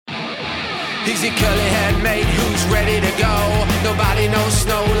He's your curly-haired mate who's ready to go. Nobody knows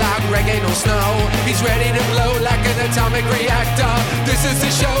snow like reggae, no snow. He's ready to blow like an atomic reactor. This is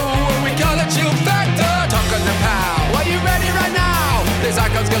the show where we call it Chill Factor. Talk on the pow. Are you ready right now? There's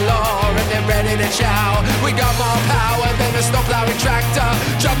icons galore and they're ready to chow. We got more power than a snow-plowing tractor.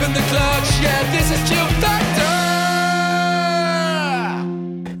 Jump in the clutch, yeah, this is Chill Factor.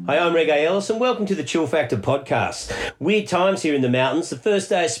 Hi, I'm Reggae Ellis and welcome to the Chill Factor podcast. Weird times here in the mountains. The first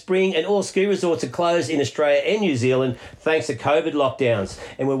day of spring and all ski resorts are closed in Australia and New Zealand thanks to COVID lockdowns.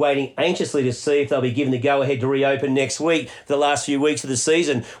 And we're waiting anxiously to see if they'll be given the go-ahead to reopen next week for the last few weeks of the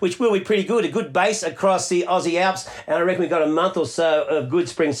season, which will be pretty good. A good base across the Aussie Alps, and I reckon we've got a month or so of good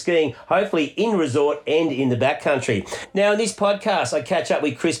spring skiing, hopefully in resort and in the backcountry. Now, in this podcast, I catch up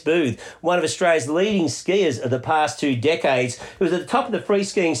with Chris Booth, one of Australia's leading skiers of the past 2 decades, who was at the top of the free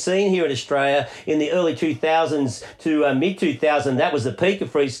skiing scene here in Australia in the early 2000s to mid-2000. That was the peak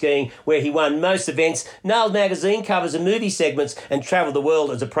of free skiing, where he won most events, nailed magazine covers and movie segments, and travelled the world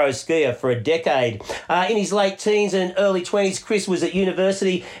as a pro skier for a decade. In his late teens and early 20s, Chris was at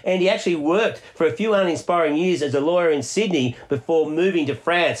university, and he actually worked for a few uninspiring years as a lawyer in Sydney before moving to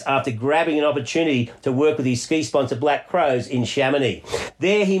France after grabbing an opportunity to work with his ski sponsor Black Crows in Chamonix.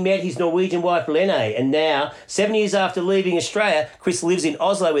 There he met his Norwegian wife Lene, and now, 7 years after leaving Australia, Chris lives in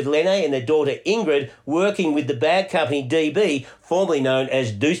Oslo with Lene and their daughter Ingrid, working with the bag company DB, formerly known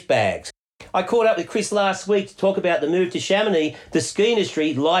as Douchebags. I caught up with Chris last week to talk about the move to Chamonix, the ski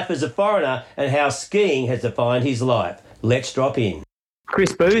industry, life as a foreigner, and how skiing has defined his life. Let's drop in.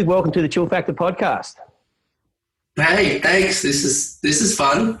 Chris Booth, welcome to the Chill Factor podcast. Hey, thanks. This is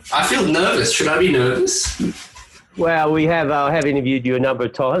fun. I feel nervous. Should I be nervous? Well, I have interviewed you a number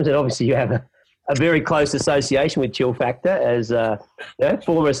of times, and obviously you have a very close association with Chill Factor as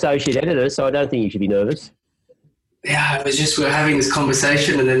former associate editor, so I don't think you should be nervous. Yeah, we were having this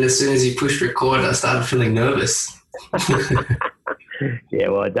conversation, and then as soon as you pushed record, I started feeling nervous. Yeah,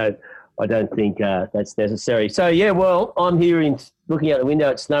 well, I don't think that's necessary. So yeah, well, I'm here looking out the window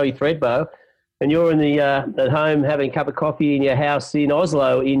at snowy Thredbo, and you're at home having a cup of coffee in your house in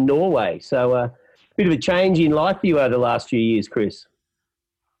Oslo in Norway. So a bit of a change in life for you over the last few years, Chris.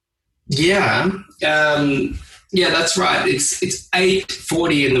 Yeah, that's right. It's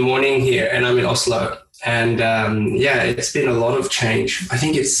 8:40 in the morning here, and I'm in Oslo. And it's been a lot of change. I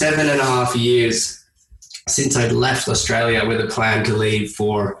think it's 7.5 years since I left Australia with a plan to leave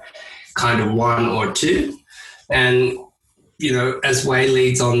for kind of 1 or 2. And, you know, as way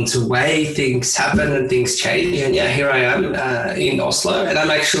leads on to way, things happen and things change. And yeah, here I am in Oslo, and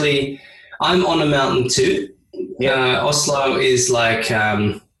I'm on a mountain too. Yeah. Oslo is like,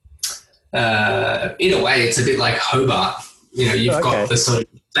 in a way, it's a bit like Hobart. You know, you've got the sort of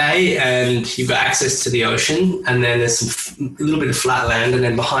bay and you've got access to the ocean, and then there's a little bit of flat land, and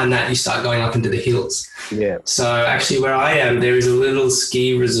then behind that you start going up into the hills. Yeah. So actually where I am, there is a little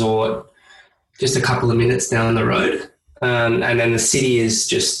ski resort just a couple of minutes down the road, and then the city is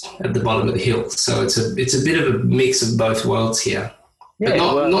just at the bottom of the hill. So it's a bit of a mix of both worlds here. Yeah,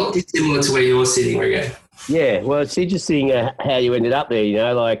 but not dissimilar to where you're sitting, Reggae. Yeah, well, it's interesting how you ended up there, you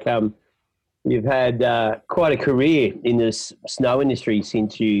know, like you've had quite a career in the snow industry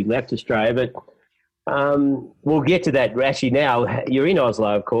since you left Australia, but we'll get to that. Actually, now you're in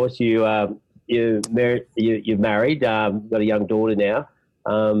Oslo, of course. You're married, got a young daughter now.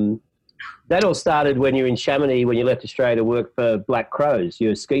 That all started when you were in Chamonix, when you left Australia to work for Black Crows. You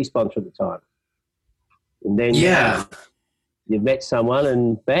were a ski sponsor at the time. And then you met someone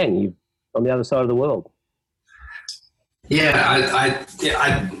and bang, you're on the other side of the world. Yeah,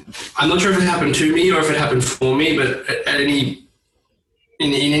 I'm not sure if it happened to me or if it happened for me, but in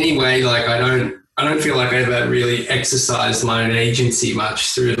any way, like I don't feel like I ever really exercised my own agency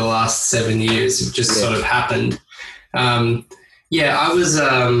much through the last 7 years. It just sort of happened. I was,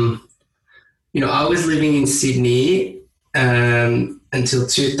 I was living in Sydney until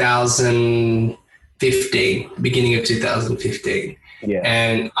 2015, beginning of 2015. Yeah.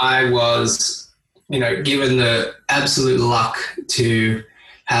 And I was, given the absolute luck to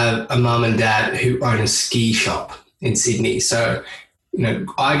have a mum and dad who own a ski shop in Sydney. So,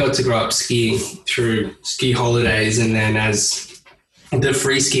 I got to grow up skiing through ski holidays. And then as the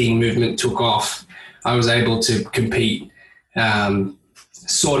free skiing movement took off, I was able to compete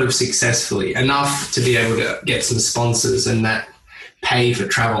sort of successfully enough to be able to get some sponsors and that pay for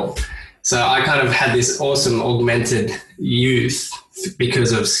travel. So I kind of had this awesome augmented youth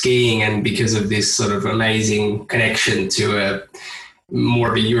because of skiing and because of this sort of amazing connection to a more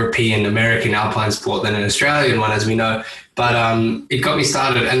of a European American alpine sport than an Australian one, as we know. But it got me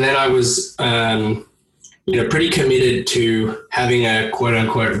started. And then I was, pretty committed to having a quote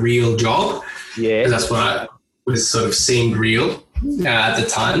unquote real job. Yeah. That's what was sort of seemed real at the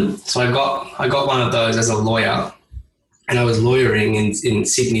time. So I got one of those as a lawyer, and I was lawyering in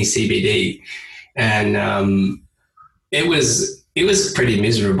Sydney CBD, and it was pretty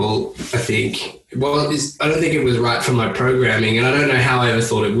miserable, I think. Well, I don't think it was right for my programming, and I don't know how I ever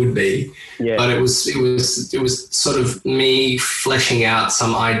thought it would be. Yeah. But it was sort of me fleshing out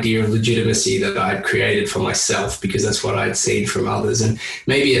some idea of legitimacy that I'd created for myself, because that's what I'd seen from others, and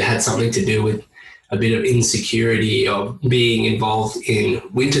maybe it had something to do with a bit of insecurity of being involved in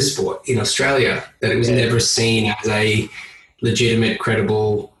winter sport in Australia, that it was never seen as a legitimate,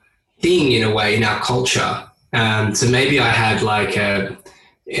 credible thing in a way in our culture. So maybe I had like an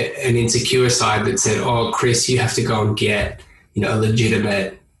insecure side that said, oh, Chris, you have to go and get, a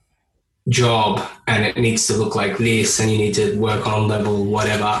legitimate job, and it needs to look like this, and you need to work on level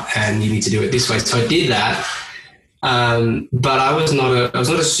whatever, and you need to do it this way. So I did that. But I was not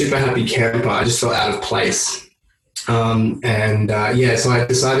a super happy camper. I just felt out of place. So I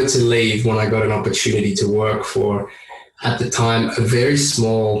decided to leave when I got an opportunity to work for, at the time, a very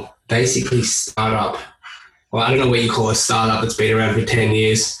small, basically startup. Well, I don't know what you call a startup that's been around for 10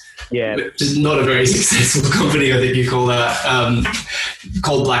 years. Yeah. Just not a very successful company, I think you call that,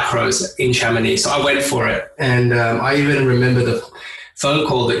 called Black Crows in Chamonix. So I went for it. And I even remember the phone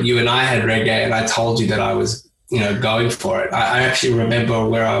call that you and I had, Reggae, and I told you that I was, going for it. I actually remember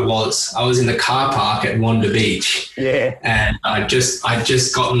where I was. I was in the car park at Wanda Beach. Yeah. And I just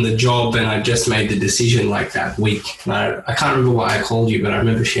gotten the job, and I just made the decision like that week. I can't remember why I called you, but I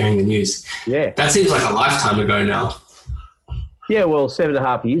remember sharing the news. Yeah. That seems like a lifetime ago now. Yeah, well,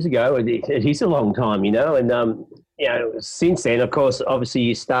 7.5 years ago, it is a long time, and, since then, of course, obviously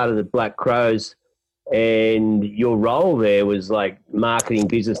you started at Black Crows, and your role there was like marketing,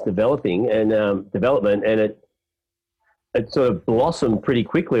 business development, and it sort of blossomed pretty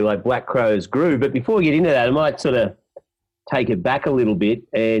quickly, like Black Crows grew. But before we get into that, I might sort of take it back a little bit.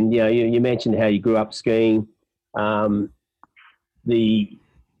 And, you mentioned how you grew up skiing. You're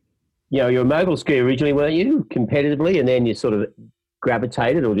a mogul skier originally, weren't you, competitively, and then you sort of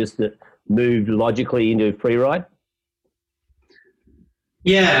gravitated or just moved logically into freeride?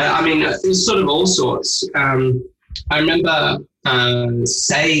 Yeah, I mean, it was sort of all sorts. I remember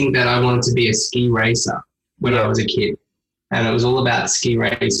saying that I wanted to be a ski racer when I was a kid. And it was all about ski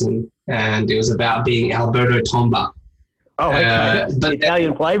racing, and it was about being Alberto Tomba. Oh, okay. But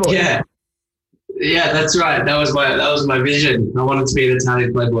Italian playboy. Yeah, that's right. That was my vision. I wanted to be an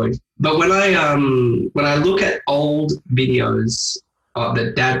Italian playboy. But when I look at old videos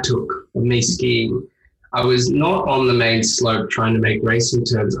that Dad took of me skiing, I was not on the main slope trying to make racing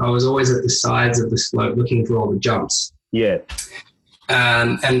turns. I was always at the sides of the slope looking for all the jumps. Yeah.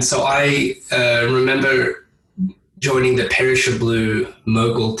 And so I remember joining the Perisher Blue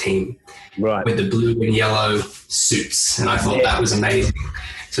mogul team, right, with the blue and yellow suits, and I thought that was amazing.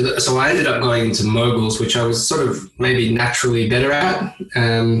 So I ended up going into moguls, which I was sort of maybe naturally better at,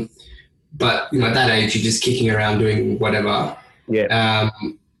 but at that age you're just kicking around doing whatever. Yeah.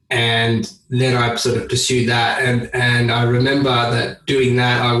 And then I sort of pursued that, and I remember that doing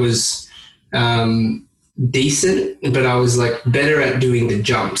that I was decent, but I was like better at doing the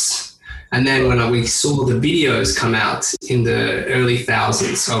jumps. And then when we saw the videos come out in the early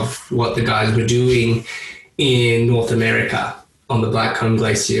thousands of what the guys were doing in North America on the Blackcomb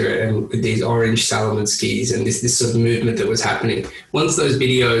Glacier and with these orange Salomon skis and this sort of movement that was happening, once those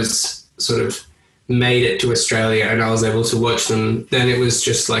videos sort of made it to Australia and I was able to watch them, then it was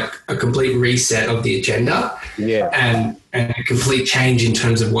just like a complete reset of the agenda. Yeah. And a complete change in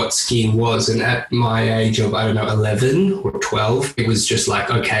terms of what skiing was. And at my age of, 11 or 12, it was just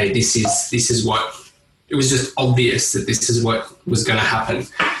like, okay, this is what, it was just obvious that this is what was going to happen.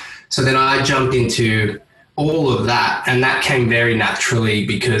 So then I jumped into all of that, and that came very naturally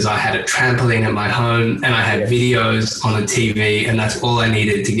because I had a trampoline at my home and I had videos on the TV, and that's all I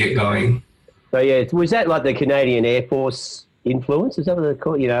needed to get going. So yeah, was that like the Canadian Air Force influence? Is that what they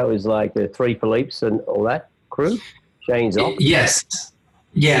call it? It was like the Three Philippes and all that crew? Jane's off? Yes.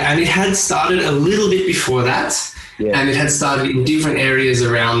 Yeah, and it had started a little bit before that. Yeah. And it had started in different areas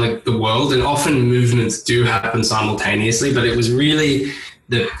around the world, and often movements do happen simultaneously, but it was really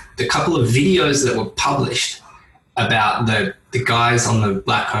the couple of videos that were published about the guys on the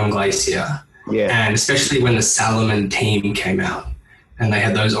Blackcomb Glacier, and especially when the Salomon team came out. And they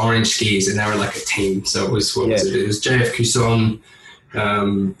had those orange skis, and they were like a team. So it was, was it? It was JF Cusson,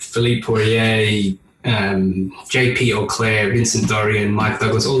 Philippe Poirier, JP Auclair, Vincent Dorian, Mike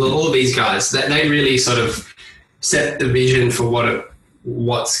Douglas, all of these guys. They really sort of set the vision for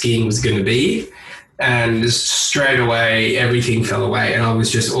what skiing was going to be. And just straight away, everything fell away. And I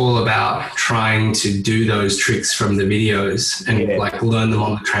was just all about trying to do those tricks from the videos and like learn them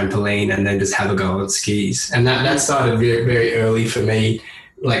on the trampoline and then just have a go on skis. And that started very, very early for me,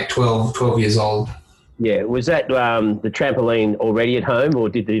 like 12 years old. Yeah. Was that the trampoline already at home, or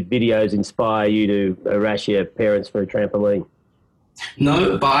did the videos inspire you to harass your parents for a trampoline?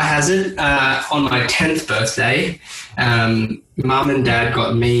 No, biohazard. On my 10th birthday, Mum and Dad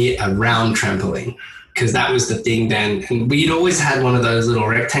got me a round trampoline because that was the thing then. And we'd always had one of those little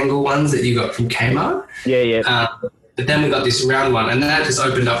rectangle ones that you got from Kmart. Yeah. But then we got this round one, and that just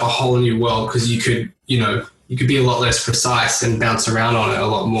opened up a whole new world because you could be a lot less precise and bounce around on it a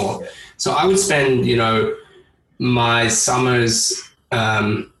lot more. So I would spend, my summers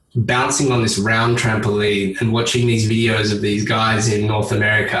bouncing on this round trampoline and watching these videos of these guys in North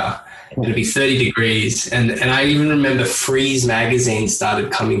America. It'd be 30 degrees. And I even remember Freeze magazine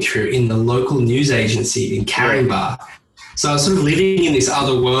started coming through in the local news agency in Caringbah. So I was sort of living in this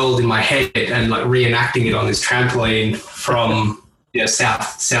other world in my head and like reenacting it on this trampoline from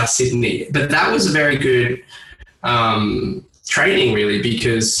South Sydney. But that was a very good training really,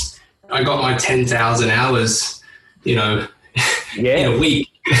 because I got my 10,000 hours, in a week.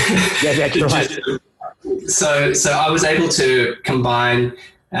 Yeah, that's right. So I was able to combine,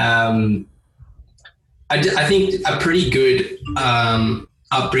 I think, a pretty good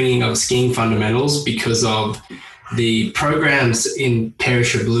upbringing of skiing fundamentals because of the programs in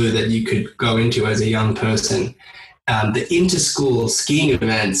Perisher Blue that you could go into as a young person. The Interschool Skiing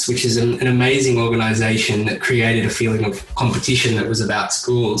Events, which is an amazing organization that created a feeling of competition that was about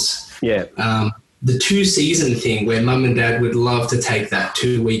schools. Yeah. The 2-season thing where Mum and Dad would love to take that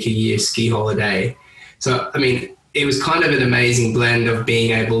 2-week-a-year ski holiday. So, I mean, it was kind of an amazing blend of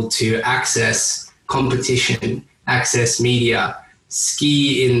being able to access competition, access media,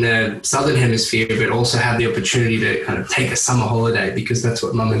 ski in the Southern Hemisphere, but also have the opportunity to kind of take a summer holiday because that's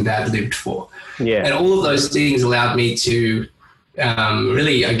what Mum and Dad lived for. Yeah. And all of those things allowed me to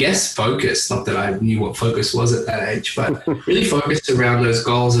really, I guess, focus, not that I knew what focus was at that age, but really focused around those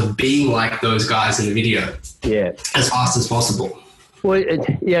goals of being like those guys in the video as fast as possible. Well,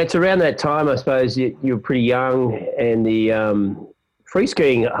 it's around that time, I suppose, you were pretty young, and the free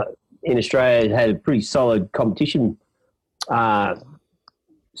skiing in Australia had a pretty solid competition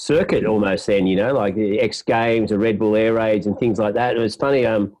circuit almost then, like the X Games, the Red Bull Air Raids and things like that. It was funny,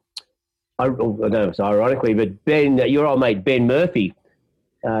 I don't know if it's ironically, but Ben, your old mate Ben Murphy,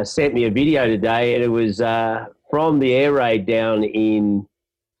 sent me a video today, and it was from the air raid down in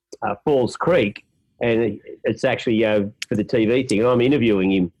Falls Creek, and it's actually for the TV thing, and I'm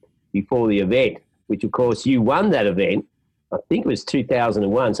interviewing him before the event, which of course you won that event. I think it was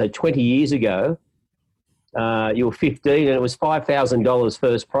 2001, so 20 years ago. You were 15, and it was $5,000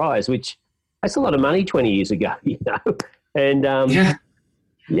 first prize, which that's a lot of money 20 years ago, And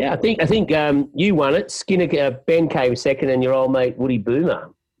I think you won it. Skinner, Ben came second, and your old mate Woody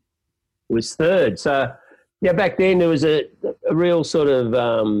Boomer was third. So, back then there was a real sort of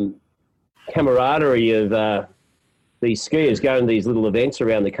camaraderie of these skiers going to these little events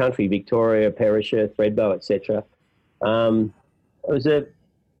around the country, Victoria, Perisher, Thredbo, etc. It was a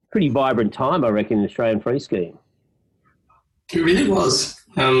pretty vibrant time, I reckon, in Australian free skiing. It really was.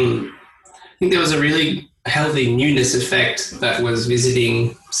 I think there was a really healthy newness effect that was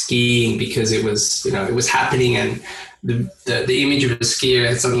visiting skiing because it was, it was happening, and the image of a skier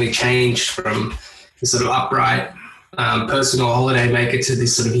had suddenly changed from the sort of upright personal holidaymaker to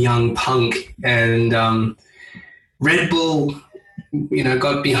this sort of young punk. And Red Bull,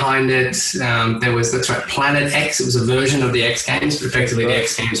 got behind it. That's right, Planet X. It was a version of the X Games, but effectively the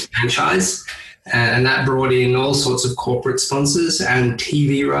X Games franchise. And that brought in all sorts of corporate sponsors and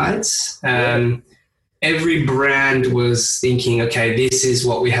TV rights. Every brand was thinking, okay, this is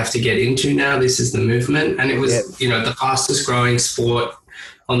what we have to get into now. This is the movement. And it was, the fastest growing sport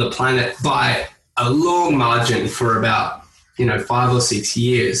on the planet by a long margin for about, 5 or 6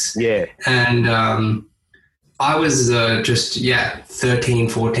 years. Yeah. And I was 13,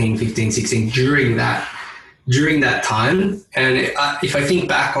 14, 15, 16 during that time. And if I think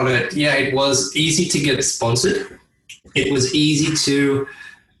back on it, it was easy to get sponsored. It was easy to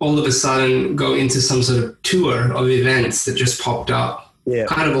all of a sudden go into some sort of tour of events that just popped up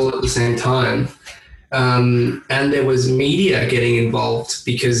kind of all at the same time. And there was media getting involved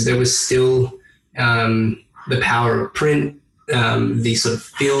because there was still the power of print. The sort of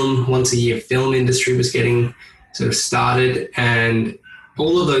film, once a year film industry was getting sort of started, and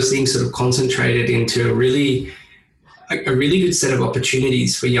all of those things sort of concentrated into a really good set of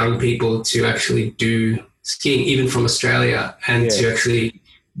opportunities for young people to actually do skiing, even from Australia, and to actually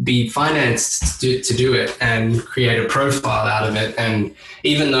be financed to do it and create a profile out of it. And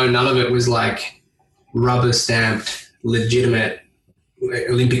even though none of it was like rubber stamped, legitimate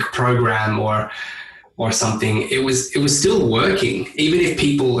Olympic program or something, it was still working, even if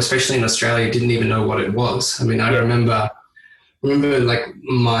people, especially in Australia, didn't even know what it was. I mean, I remember like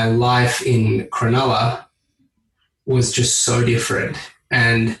my life in Cronulla was just so different.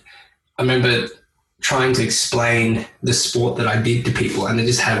 And I remember trying to explain the sport that I did to people, and they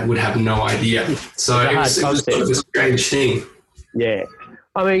just would have no idea. So it was sort of a strange thing. Yeah.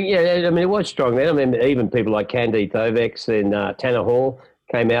 I mean, it was strong then. I mean, even people like Candy Thovex and Tanner Hall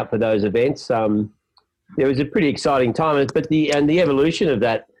came out for those events. It was a pretty exciting time, but the evolution of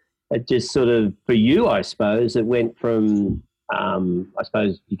that, it just sort of, for you, I suppose, it went from, I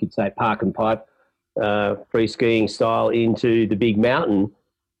suppose you could say, park and pipe, free skiing style into the big mountain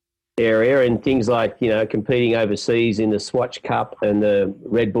area, and things like, competing overseas in the Swatch Cup and the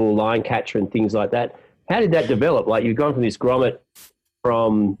Red Bull Line Catcher and things like that. How did that develop? Like, you've gone from this grommet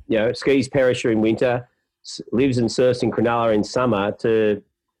from, skis Perisher in winter, lives and surfs in Cronulla in summer, to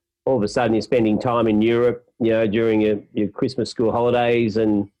all of a sudden you're spending time in Europe, during your Christmas school holidays.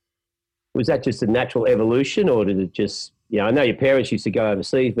 And was that just a natural evolution, or did it just, I know your parents used to go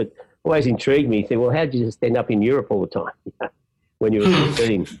overseas, but always intrigued me. You think, well, how did you just end up in Europe all the time when you were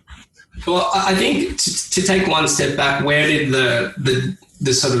 15? Well, I think to take one step back, where did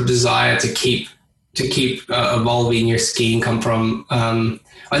the sort of desire to keep evolving your skiing come from?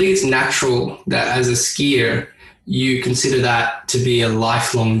 I think it's natural that as a skier, you consider that to be a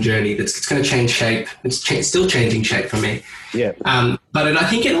lifelong journey that's going to change shape. It's still changing shape for me. Yeah. But I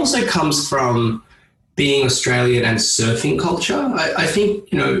think it also comes from being Australian and surfing culture. I think,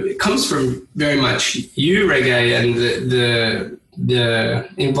 it comes from very much you, Reggae, and the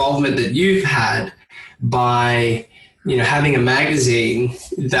involvement that you've had by, having a magazine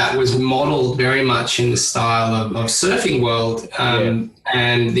that was modeled very much in the style of surfing world.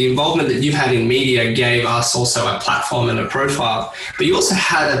 And the involvement that you've had in media gave us also a platform and a profile, but you also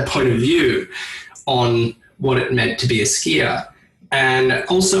had a point of view on what it meant to be a skier. And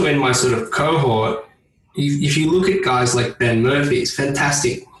also in my sort of cohort, if you look at guys like Ben Murphy, he's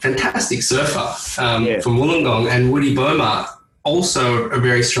fantastic surfer from Wollongong, and Woody Boma, also a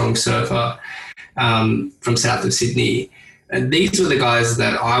very strong surfer from south of Sydney. And these were the guys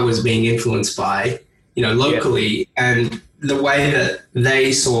that I was being influenced by, locally. And the way that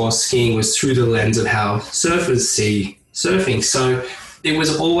they saw skiing was through the lens of how surfers see surfing. So it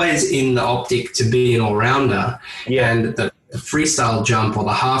was always in the optic to be an all-rounder. And the freestyle jump or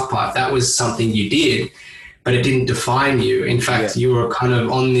the half pipe, that was something you did, but it didn't define you. In fact, you were kind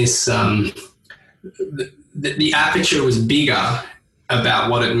of on this, the aperture was bigger about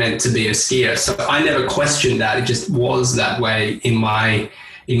what it meant to be a skier. So I never questioned that. It just was that way in my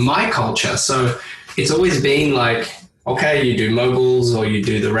culture. So it's always been like, okay, you do moguls or you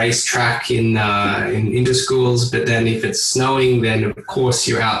do the racetrack in interschools, but then if it's snowing, then of course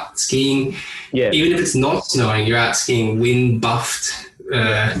you're out skiing. Even if it's not snowing, you're out skiing wind-buffed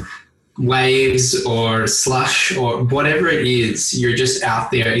waves or slush or whatever it is. You're just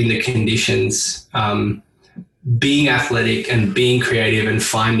out there in the conditions, being athletic and being creative and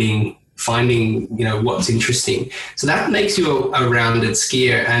finding what's interesting. So that makes you a rounded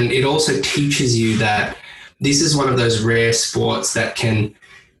skier, and it also teaches you that this is one of those rare sports that can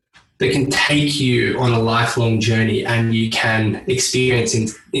take you on a lifelong journey, and you can experience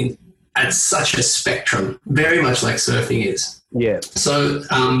in at such a spectrum, very much like surfing is. So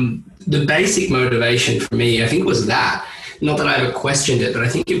the basic motivation for me, I think, was that. Not that I ever questioned it, but I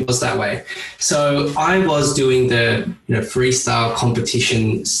think it was that way. So I was doing the freestyle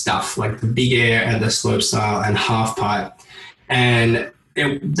competition stuff, like the big air and the slopestyle and half pipe, and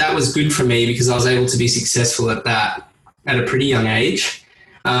that was good for me because I was able to be successful at that at a pretty young age.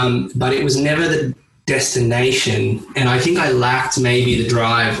 But it was never the destination. And I think I lacked maybe the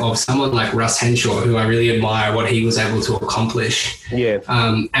drive of someone like Russ Henshaw, who I really admire what he was able to accomplish.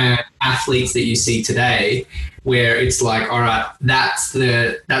 And athletes that you see today, where it's like, all right, that's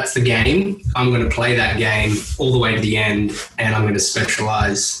the game. I'm going to play that game all the way to the end, and I'm going to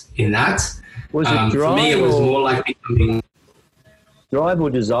specialize in that. Was it drive for me, it was more like becoming drive or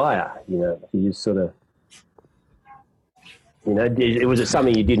desire? You just sort of, was it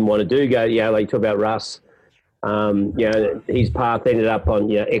something you didn't want to do? Like you talk about Russ, his path ended up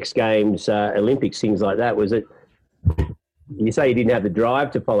on, X Games, Olympics, things like that. Was it, you say you didn't have the drive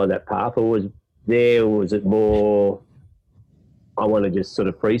to follow that path, or was it more, I want to just sort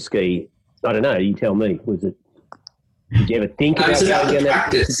of free ski? I don't know, you tell me. Did you ever think about going down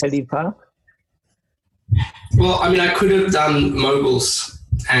that competitive path? Well, I mean, I could have done moguls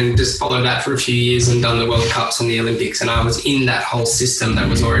and just followed that for a few years and done the World Cups and the Olympics. And I was in that whole system that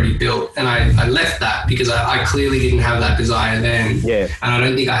was already built. And I left that because I clearly didn't have that desire then. Yeah. And I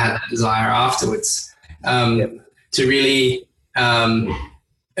don't think I had that desire afterwards to really,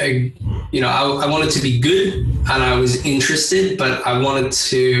 you know, I wanted to be good and I was interested, but I wanted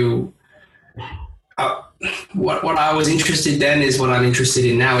to, what I was interested then is what I'm interested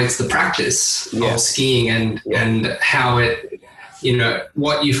in now. It's the practice of skiing and how it, you know,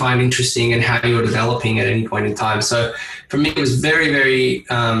 what you find interesting and how you're developing at any point in time. So for me, it was very, very,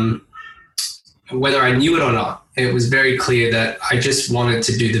 whether I knew it or not, it was very clear that I just wanted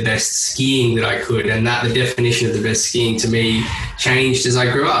to do the best skiing that I could, and that the definition of the best skiing to me changed as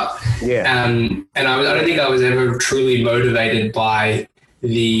I grew up. Yeah. And I don't think I was ever truly motivated by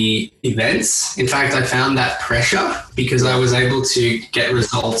the events. In fact, I found that pressure because I was able to get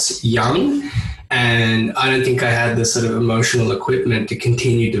results young, and I don't think I had the sort of emotional equipment to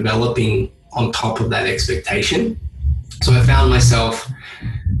continue developing on top of that expectation. So I found myself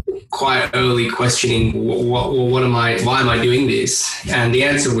quite early questioning why am I doing this? And the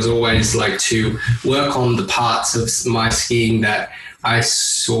answer was always like to work on the parts of my skiing that I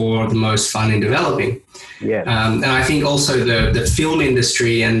saw the most fun in developing. Yeah. And I think also the film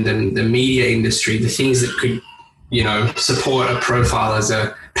industry and the media industry, the things that could, you know, support a profile as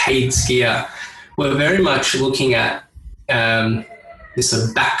a paid skier, were very much looking at this sort of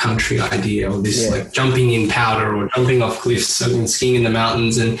backcountry idea, or this like jumping in powder or jumping off cliffs and skiing in the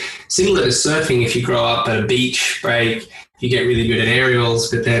mountains. And similar to surfing, if you grow up at a beach break, you get really good at aerials,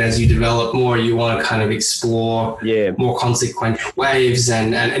 but then as you develop more, you want to kind of explore more consequential waves.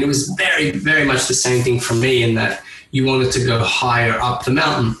 And it was very, very much the same thing for me, in that you wanted to go higher up the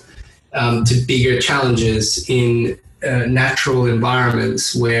mountain to bigger challenges in natural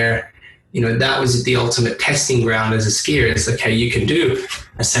environments where, you know, that was the ultimate testing ground as a skier. It's okay, you can do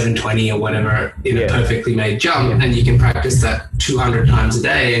a 720 or whatever in a perfectly made jump, and you can practice that 200 times a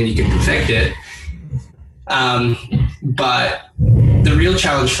day and you can perfect it. But the real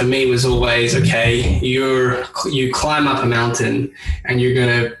challenge for me was always, okay, you climb up a mountain and you're going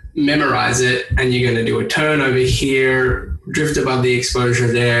to memorize it, and you're going to do a turn over here, drift above the exposure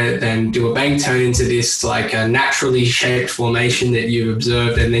there, then do a bank turn into this like a naturally shaped formation that you've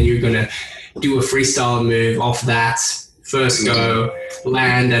observed, and then you're going to do a freestyle move off that, first go,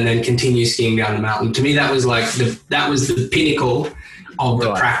 land, and then continue skiing down the mountain. To me, that was like that was the pinnacle of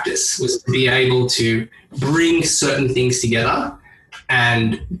the practice, was to be able to bring certain things together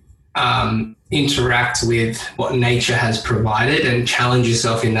and interact with what nature has provided and challenge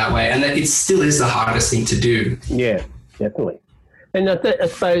yourself in that way. And that it still is the hardest thing to do. Yeah, definitely. And I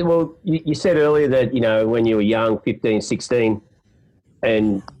suppose, well, you said earlier that, you know, when you were young, 15, 16,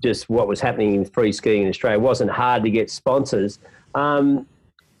 and just what was happening in free skiing in Australia, it wasn't hard to get sponsors.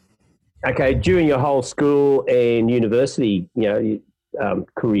 Okay, during your whole school and university, you know,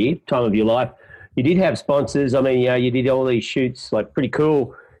 career, time of your life, you did have sponsors. I mean, you know, you did all these shoots, like pretty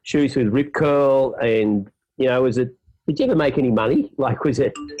cool shoots with Rip Curl, and, you know, did you ever make any money? Like, was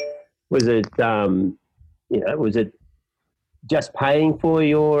it, you know, was it just paying for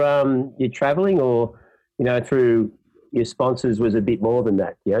your traveling, or, you know, through your sponsors was a bit more than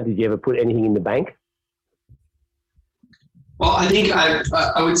that? You know, did you ever put anything in the bank? Well, I think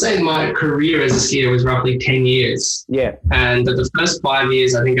I would say my career as a skier was roughly 10 years. Yeah. And the first 5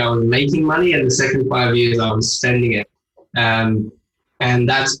 years, I think I was making money, and the second 5 years I was spending it. And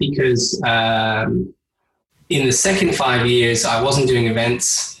that's because in the second 5 years, I wasn't doing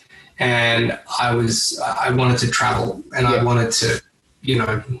events, and I wanted to travel, and I wanted to, you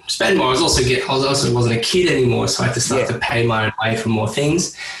know, spend more. I also wasn't a kid anymore, so I had to start to pay my own way for more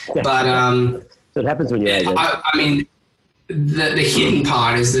things. Yeah. But so it happens when you're age. I mean, the hidden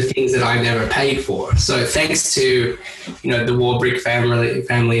part is the things that I never paid for. So thanks to, you know, the Warbrick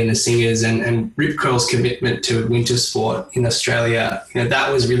family and the singers and Rip Curl's commitment to winter sport in Australia, you know,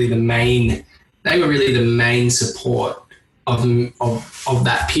 that was really they were really the main support of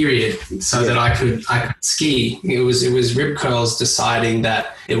that period, so that I could ski. It was Rip Curl's deciding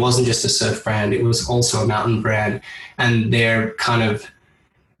that it wasn't just a surf brand, it was also a mountain brand, and their kind of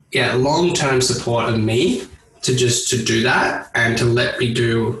long-term support of me to do that and to let me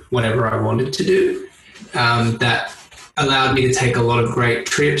do whatever I wanted to do. That allowed me to take a lot of great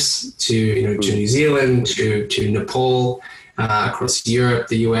trips to New Zealand, to Nepal, across Europe,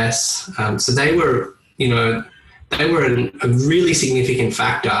 the US. So they were a really significant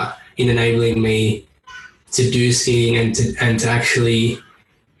factor in enabling me to do skiing and to actually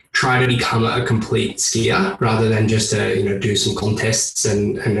try to become a complete skier rather than just do some contests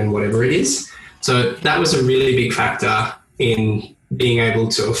and whatever it is. So that was a really big factor in being able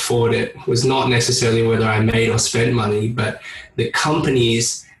to afford it was not necessarily whether I made or spent money, but the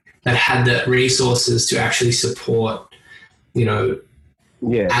companies that had the resources to actually support,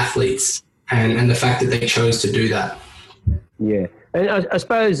 athletes, and the fact that they chose to do that. Yeah. And I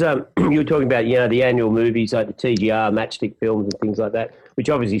suppose you were talking about, the annual movies like the TGR, Matchstick films and things like that, which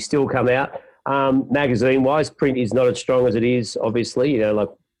obviously still come out. Magazine-wise, print is not as strong as it is, obviously. Like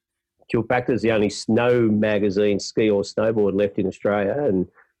Chill Factor is the only snow magazine, ski or snowboard left in Australia. And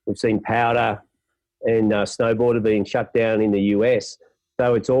we've seen Powder and Snowboarder being shut down in the US.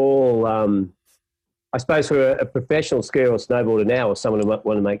 So it's all, I suppose for a professional skier or snowboarder now, or someone who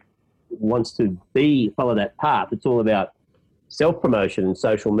wants to follow that path, it's all about self-promotion and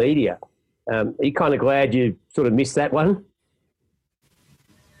social media. Are you kind of glad you sort of missed that one?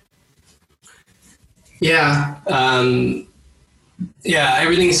 Yeah.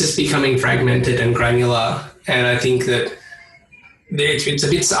 Everything's just becoming fragmented and granular. And I think that it's a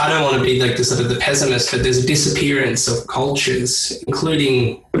bit, I don't want to be like the sort of the pessimist, but there's a disappearance of cultures,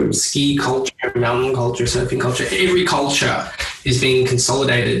 including ski culture, mountain culture, surfing culture. Every culture is being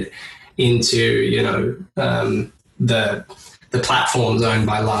consolidated into, the platforms owned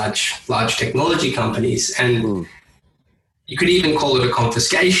by large technology companies. And you could even call it a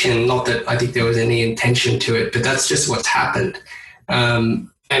confiscation, not that I think there was any intention to it, but that's just what's happened. And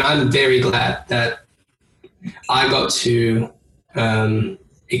I'm very glad that I got to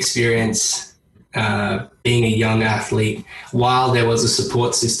experience being a young athlete while there was a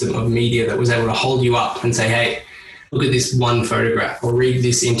support system of media that was able to hold you up and say, hey, look at this one photograph, or read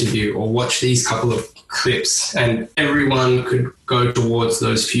this interview, or watch these couple of clips, and everyone could go towards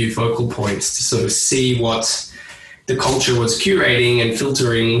those few focal points to sort of see what the culture was curating and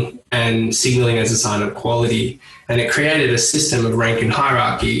filtering and signaling as a sign of quality. And it created a system of rank and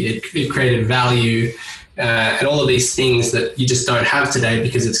hierarchy. It created value and all of these things that you just don't have today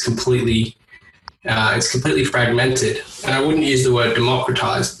because it's completely fragmented. And I wouldn't use the word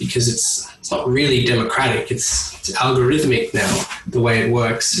democratized because it's not really democratic. It's algorithmic now, the way it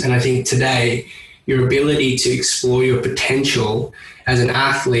works. And I think today, your ability to explore your potential as an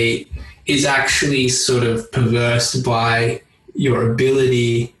athlete is actually sort of perversed by your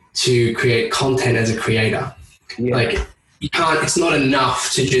ability to create content as a creator. Yeah. Like it's not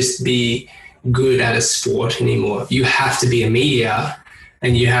enough to just be good at a sport anymore. You have to be a media,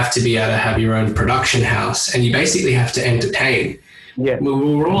 and you have to be able to have your own production house, and you basically have to entertain. Yeah.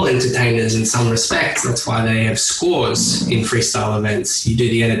 We're all entertainers in some respects. That's why they have scores in freestyle events. You do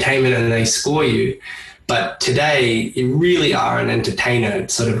the entertainment and they score you. But today, you really are an entertainer,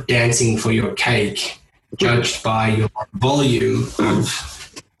 sort of dancing for your cake, judged by your volume of,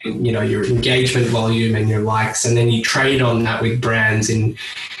 your engagement volume and your likes. And then you trade on that with brands in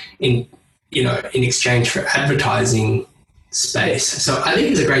exchange for advertising space. So I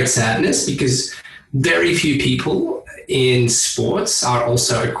think it's a great sadness because very few people in sports are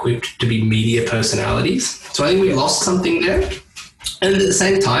also equipped to be media personalities. So I think we lost something there. And at the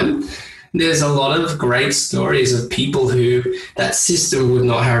same time, there's a lot of great stories of people who that system would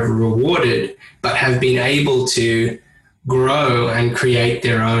not have rewarded, but have been able to grow and create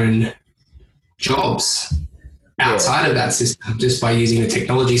their own jobs outside of that system just by using the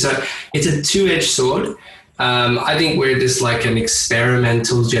technology. So it's a two-edged sword. I think we're just like an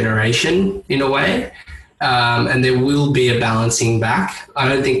experimental generation in a way. And there will be a balancing back. I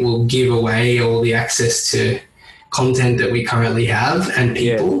don't think we'll give away all the access to content that we currently have and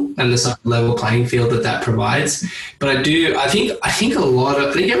people and the sort of level playing field that provides. But I think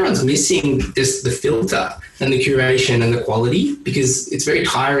everyone's missing just the filter and the curation and the quality, because it's very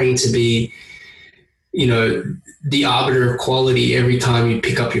tiring to be, the arbiter of quality every time you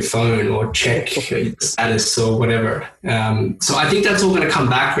pick up your phone or check your status or whatever. So I think that's all going to come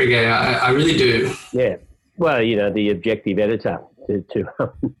back, Reggae. I really do. Yeah. Well, the objective editor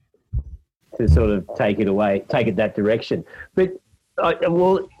to sort of take it that direction. But,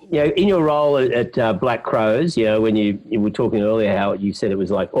 in your role at Black Crows, when you were talking earlier how you said it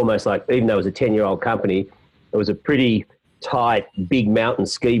was like almost like, even though it was a 10-year-old company, it was a pretty tight, big mountain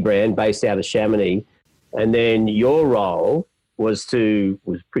ski brand based out of Chamonix. And then your role was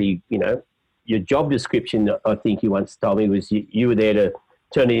pretty, your job description, I think you once told me, was you were there to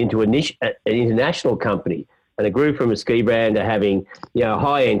turn it into an international company. And it grew from a ski brand to having,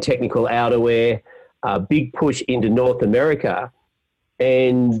 high-end technical outerwear, a big push into North America.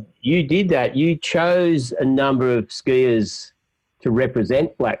 And you did that. You chose a number of skiers to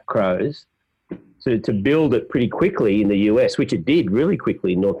represent Black Crows to build it pretty quickly in the US, which it did really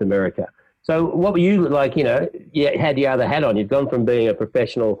quickly in North America. So what were you like, you had the other hat on. You'd gone from being a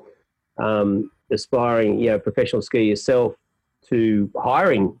professional, aspiring, professional skier yourself to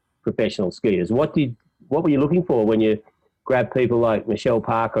hiring professional skiers? What were you looking for when you grabbed people like Michelle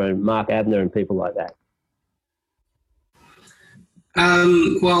Parker and Mark Abner and people like that?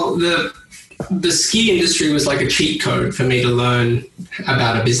 Well, the ski industry was like a cheat code for me to learn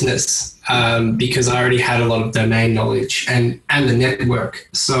about a business, because I already had a lot of domain knowledge and the network.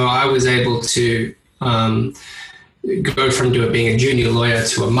 So I was able to go from being a junior lawyer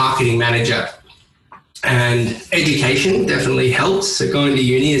to a marketing manager. And education definitely helps. So going to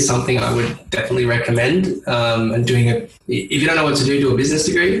uni is something I would definitely recommend. And doing if you don't know what to do a business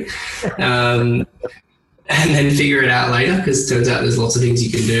degree. And then figure it out later, because it turns out there's lots of things you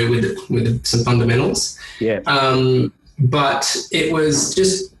can do with some fundamentals. Yeah. But it was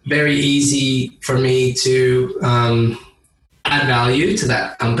just very easy for me to add value to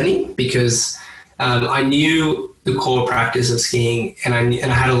that company, because I knew the core practice of skiing, and I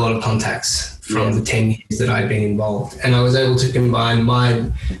had a lot of contacts from the 10 years that I'd been involved. And I was able to combine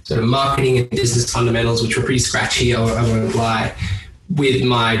my sort of marketing and business fundamentals, which were pretty scratchy, I won't lie, with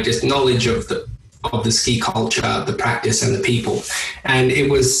my just knowledge of the ski culture, the practice, and the people. And it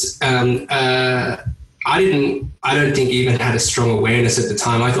was, I don't think even had a strong awareness at the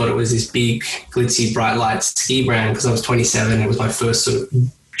time. I thought it was this big, glitzy, bright light ski brand, because I was 27. It was my first sort of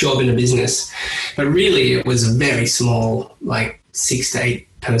job in a business. But really, it was a very small, like 6 to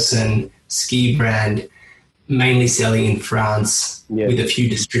 8 person ski brand, mainly selling in France with a few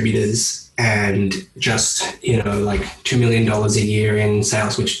distributors, and just, like $2 million a year in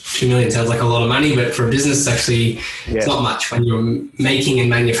sales, which $2 million sounds like a lot of money, but for a business, actually, it's not much when you're making and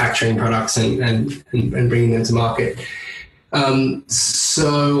manufacturing products and bringing them to market.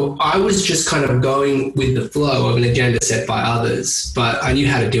 So I was just kind of going with the flow of an agenda set by others, but I knew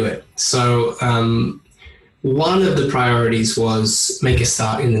how to do it. So one of the priorities was make a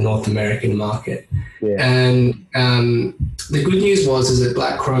start in the North American market. Yeah. And the good news was that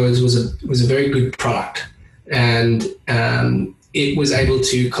Black Crows was a very good product, and it was able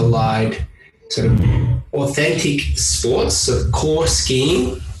to collide sort of authentic sports, so core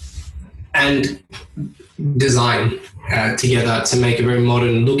skiing and design together to make a very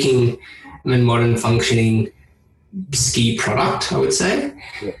modern looking and modern functioning ski product, I would say.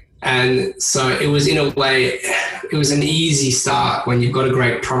 Yeah. And so it was, in a way, it was an easy start when you've got a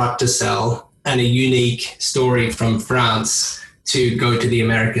great product to sell and a unique story from France to go to the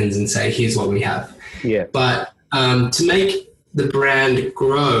Americans and say, here's what we have. Yeah. But to make the brand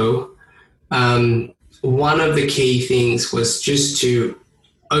grow, one of the key things was just to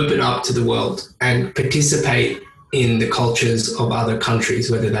open up to the world and participate in the cultures of other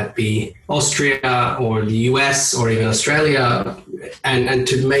countries, whether that be Austria or the US or even Australia, and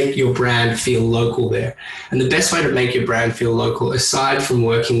to make your brand feel local there. And the best way to make your brand feel local, aside from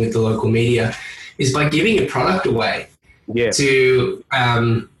working with the local media, is by giving your product away to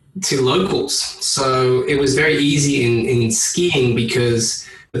locals. So it was very easy in skiing, because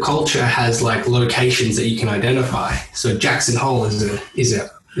the culture has like locations that you can identify. So Jackson Hole is a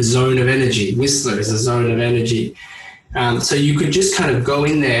zone of energy. Whistler is a zone of energy. So you could just kind of go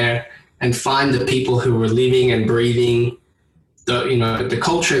in there and find the people who were living and breathing the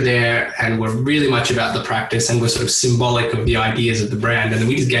culture there, and were really much about the practice and were sort of symbolic of the ideas of the brand. And then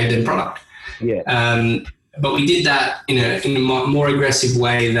we just gave them product. Yeah. But we did that in a more aggressive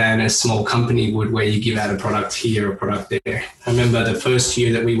way than a small company would, where you give out a product here or a product there. I remember the first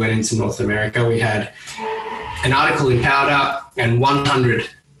year that we went into North America, we had an article in Powder and 100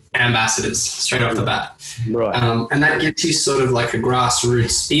 ambassadors straight off the bat. Right. And that gets you sort of like a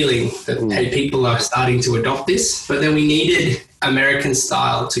grassroots feeling that, hey, people are starting to adopt this. But then we needed American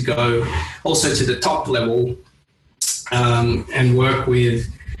style to go also to the top level, and work with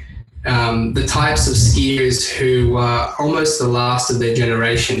the types of skiers who were almost the last of their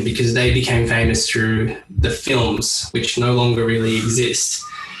generation, because they became famous through the films, which no longer really exist.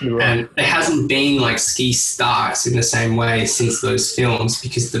 Right. And it hasn't been like ski stars in the same way since those films,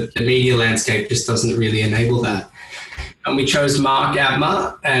 because the media landscape just doesn't really enable that. And we chose Mark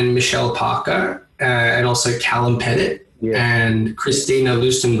Abner and Michelle Parker, and also Callum Pettit and Christina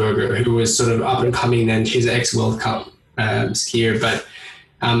Lustenberger, who was sort of up and coming then. She's an ex-World Cup skier, but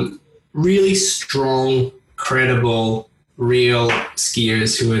really strong, credible, real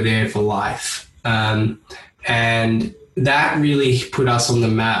skiers who were there for life. And that really put us on the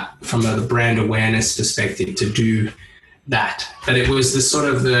map from a brand awareness perspective to do that. But it was the sort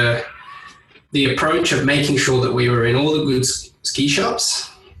of the approach of making sure that we were in all the good ski shops.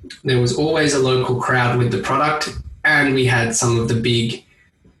 There was always a local crowd with the product, and we had some of the big,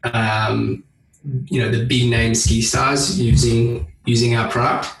 the big name ski stars using using our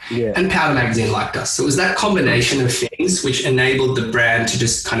product, and Powder Magazine liked us. So it was that combination of things which enabled the brand to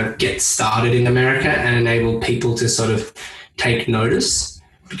just kind of get started in America and enable people to sort of take notice.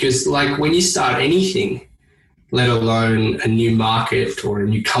 Because like when you start anything, let alone a new market or a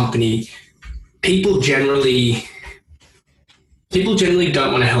new company, people generally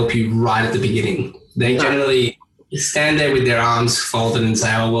don't want to help you right at the beginning. They generally stand there with their arms folded and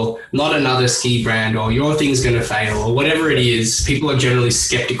say, oh, well, not another ski brand, or your thing's going to fail, or whatever it is. People are generally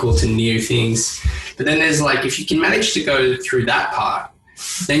skeptical to new things. But then there's like, if you can manage to go through that part,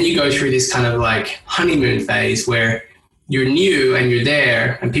 then you go through this kind of like honeymoon phase where you're new and you're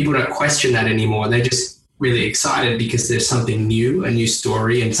there and people don't question that anymore. They're just really excited because there's something new, a new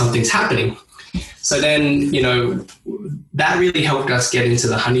story, and something's happening. So then, you know, that really helped us get into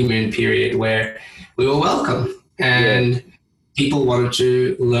the honeymoon period where we were welcome. And people wanted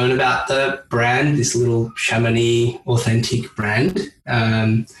to learn about the brand, this little Chamonix authentic brand.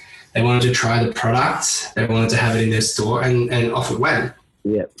 They wanted to try the product. They wanted to have it in their store, and off it went.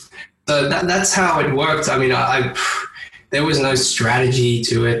 Yeah. So that's how it worked. I mean, there was no strategy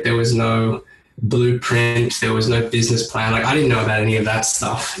to it. There was no blueprint. There was no business plan. Like I didn't know about any of that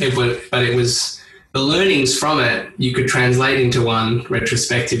stuff. But it was the learnings from it you could translate into one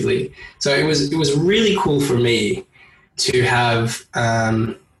retrospectively. So it was really cool for me to have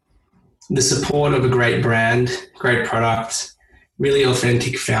the support of a great brand, great product, really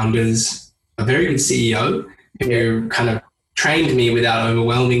authentic founders, a very good CEO who kind of trained me without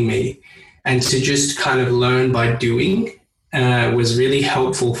overwhelming me, and to just kind of learn by doing was really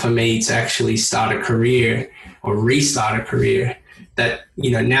helpful for me to actually start a career or restart a career that,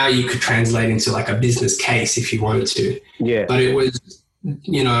 you know, now you could translate into like a business case if you wanted to. Yeah. But it was,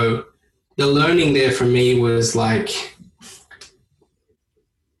 you know, the learning there for me was like,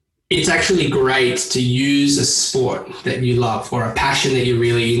 it's actually great to use a sport that you love or a passion that you're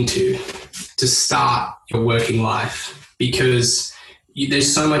really into to start your working life, because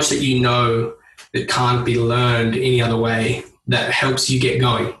there's so much that you know that can't be learned any other way that helps you get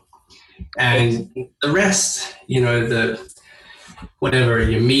going. And the rest, you know, whatever,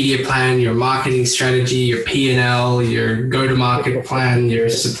 your media plan, your marketing strategy, your P&L, your go-to-market plan, your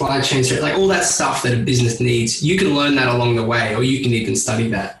supply chain strategy, like all that stuff that a business needs, you can learn that along the way, or you can even study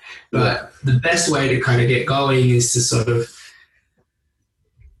that. But the best way to kind of get going is to sort of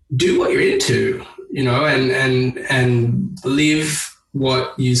do what you're into, you know, and live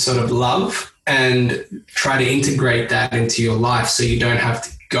what you sort of love and try to integrate that into your life so you don't have to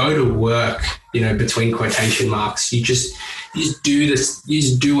go to work, you know, between quotation marks. You just do this, you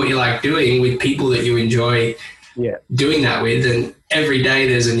just do what you like doing with people that you enjoy doing that with, and every day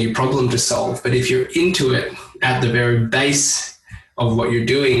there's a new problem to solve. But if you're into it at the very base of what you're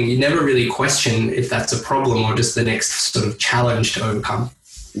doing, you never really question if that's a problem or just the next sort of challenge to overcome.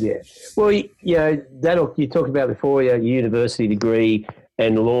 Yeah. Well, you know, that you talked about before, your university degree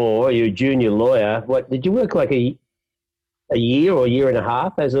and law, you're a junior lawyer. What, did you work like a year or a year and a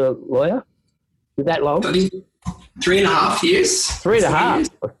half as a lawyer? Is that long? 3.5 years. 3.5?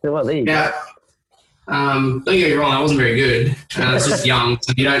 Well, there you go. Don't get me wrong, I wasn't very good. I was just young,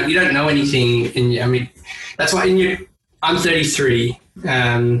 so you don't know anything. I mean, that's why I'm 33,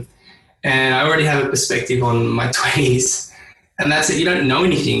 and I already have a perspective on my 20s. And that's it. You don't know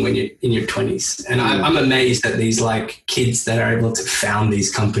anything when you're in your 20s. And I'm amazed at these like kids that are able to found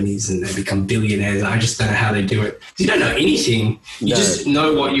these companies and they become billionaires. I just don't know how they do it. You don't know anything. You just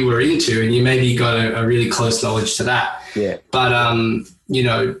know what you were into, and you maybe got a really close knowledge to that. Yeah. But, you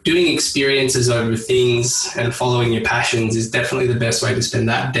know, doing experiences over things and following your passions is definitely the best way to spend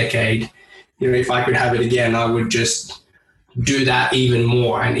that decade. You know, if I could have it again, I would just do that even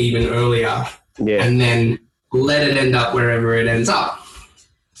more and even earlier. Yeah. And then let it end up wherever it ends up.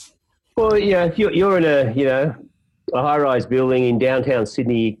 Well, yeah, if you're in a high-rise building in downtown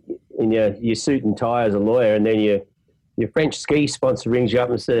Sydney in your suit and tie as a lawyer, and then your French ski sponsor rings you up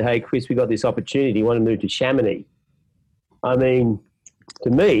and says, "Hey, Chris, we got this opportunity. You want to move to Chamonix?" I mean, to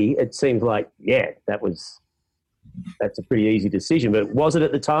me, it seems like, that's a pretty easy decision. But was it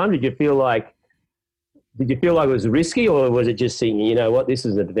at the time? Did you feel like it was risky, or was it just thinking, you know what, this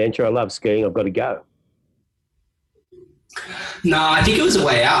is an adventure. I love skiing. I've got to go. No, I think it was a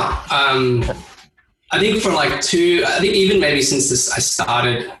way out. I think even maybe since I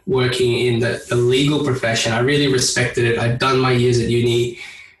started working in the legal profession, I really respected it. I'd done my years at uni.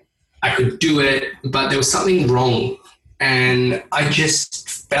 I could do it, but there was something wrong. And I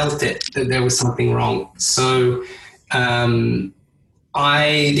just felt it, that there was something wrong. So the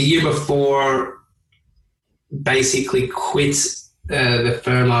year before, basically quit the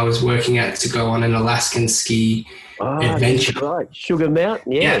firm I was working at to go on an Alaskan ski adventure. Right, Sugar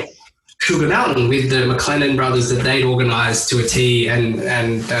Mountain, yeah. Sugar Mountain with the McLennan brothers that they'd organised to a T, and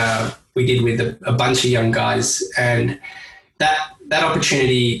we did with a bunch of young guys. And that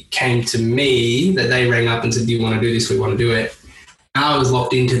opportunity came to me, that they rang up and said, do you want to do this? We want to do it. I was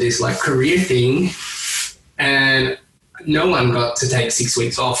locked into this like career thing, and no one got to take 6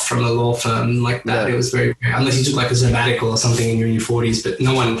 weeks off from a law firm like that. It was very, unless you took like a sabbatical or something and you're in your 40s, but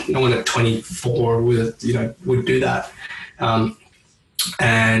no one at 24 would do that.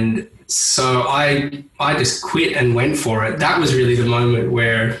 And so I just quit and went for it. That was really the moment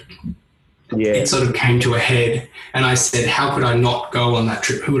where it sort of came to a head, and I said, how could I not go on that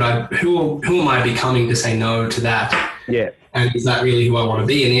trip? Who am I becoming to say no to that? Yeah. And is that really who I want to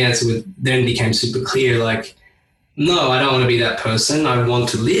be? And the answer then became super clear, like, no, I don't want to be that person. I want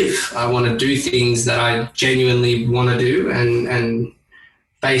to live. I want to do things that I genuinely want to do and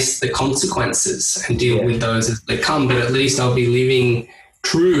face the consequences and deal with those as they come. But at least I'll be living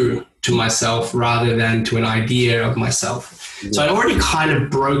true to myself rather than to an idea of myself. Yeah. So I'd already kind of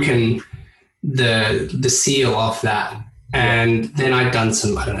broken the seal off that. And then I'd done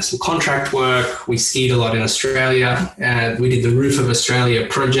some contract work. We skied a lot in Australia. We did the Roof of Australia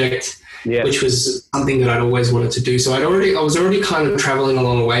project, which was something that I'd always wanted to do. So I was already kind of traveling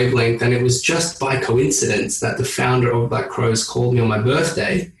along a wavelength, and it was just by coincidence that the founder of Black Crows called me on my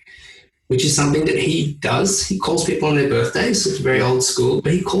birthday, which is something that he does. He calls people on their birthdays. So it's very old school,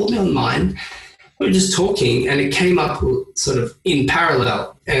 but he called me on mine. We were just talking, and it came up sort of in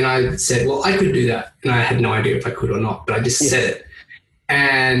parallel. And I said, well, I could do that. And I had no idea if I could or not, but I just said it.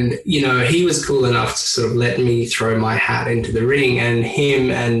 And, he was cool enough to sort of let me throw my hat into the ring. And him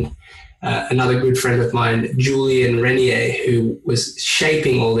and another good friend of mine, Julian Renier, who was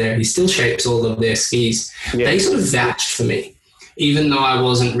shaping he still shapes all of their skis. Yeah. They sort of vouched for me, even though I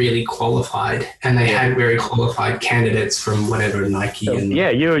wasn't really qualified. And they had very qualified candidates from whatever, Nike.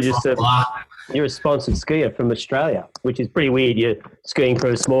 You were just you're a sponsored skier from Australia, which is pretty weird. You're skiing for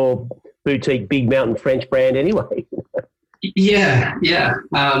a small boutique big mountain French brand anyway. Yeah.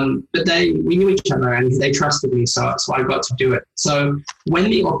 But we knew each other and they trusted me, so I got to do it. So when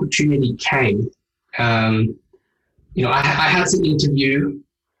the opportunity came, I had to interview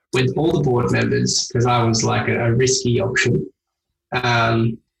with all the board members because I was like a risky option.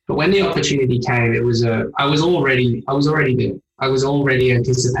 But when the opportunity came, I was already there. I was already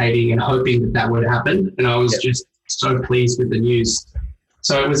anticipating and hoping that would happen, and I was just so pleased with the news.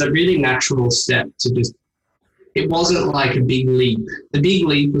 So it was a really natural step it wasn't like a big leap. The big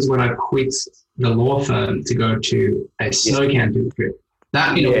leap was when I quit the law firm to go to a snow camping trip.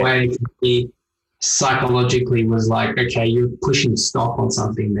 That in a way for me psychologically was like, okay, you're pushing stop on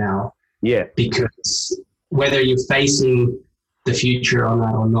something now. Yeah. Because whether you're facing the future on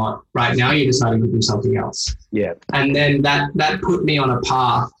that or not, right now you're deciding to do something else. Yeah. And then that put me on a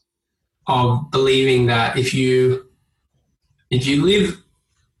path of believing that if you live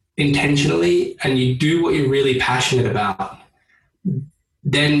intentionally and you do what you're really passionate about,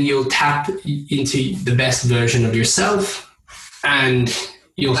 then you'll tap into the best version of yourself, and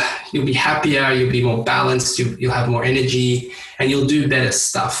you'll be happier, you'll be more balanced, you'll have more energy, and you'll do better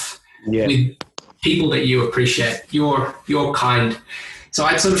stuff with people that you appreciate, your kind. So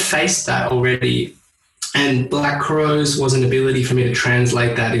I'd sort of faced that already, and Black Crows was an ability for me to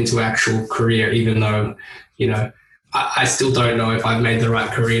translate that into actual career, even though, I still don't know if I've made the right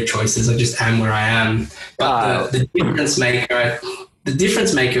career choices. I just am where I am. But the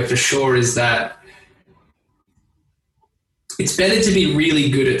difference maker for sure is that it's better to be really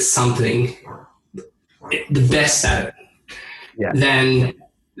good at something, the best at it, than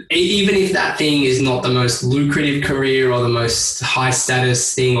even if that thing is not the most lucrative career or the most high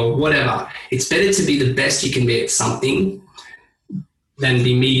status thing or whatever. It's better to be the best you can be at something than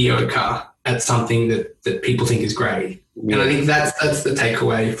be mediocre at something that people think is great. And I think that's the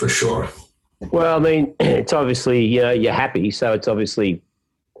takeaway for sure. Well, I mean, it's obviously, you're happy, so it's obviously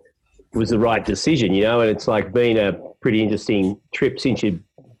was the right decision, and it's like been a pretty interesting trip since you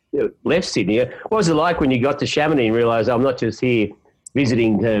left Sydney. What was it like when you got to Chamonix and realised I'm not just here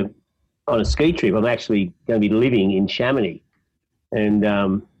visiting on a ski trip, I'm actually going to be living in Chamonix, and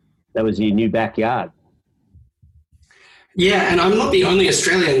that was your new backyard? Yeah, and I'm not the only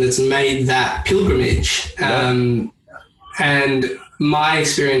Australian that's made that pilgrimage. And my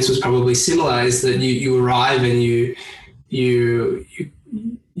experience was probably similar, is that you arrive and you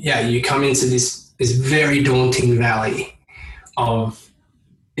come into this very daunting valley of,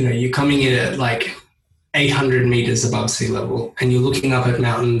 you're coming in at like 800 meters above sea level, and you're looking up at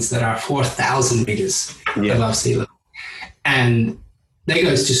mountains that are 4,000 meters above sea level. and they go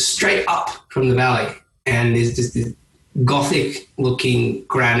just straight up from the valley, and there's just this Gothic looking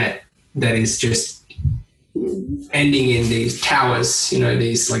granite that is just ending in these towers, you know,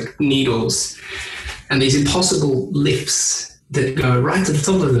 these like needles, and these impossible lifts that go right to the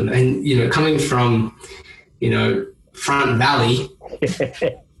top of them. And, you know, coming from, you know, Front Valley,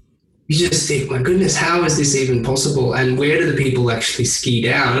 you just think, my goodness, how is this even possible? And where do the people actually ski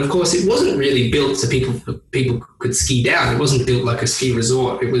down? And of course, it wasn't really built so people could ski down. It wasn't built like a ski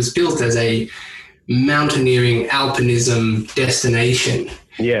resort. It was built as a mountaineering alpinism destination.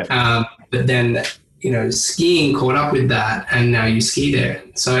 Yeah. But then, you know, skiing caught up with that, and now you ski there.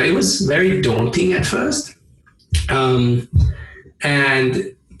 So it was very daunting at first. And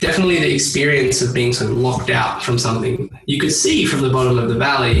definitely the experience of being sort of locked out from something. You could see from the bottom of the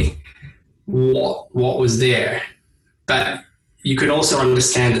valley what was there, but you could also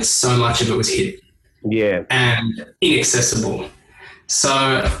understand that so much of it was hidden, and inaccessible.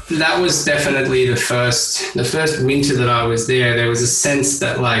 So that was definitely the first winter that I was there. There was a sense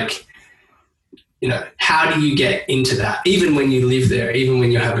that, like, you know, how do you get into that? Even when you live there, even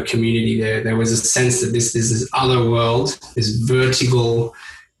when you have a community there was a sense that this is this other world, this vertical,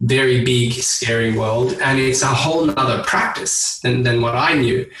 very big, scary world, and it's a whole nother practice than what I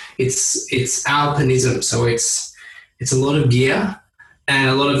knew. It's alpinism, so it's a lot of gear and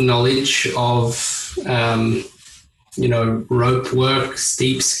a lot of knowledge of you know, rope work,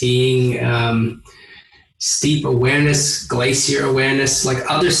 steep skiing, steep awareness, glacier awareness, like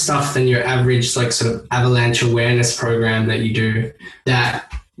other stuff than your average like sort of avalanche awareness program that you do, that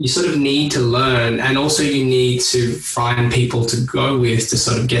you sort of need to learn, and also you need to find people to go with to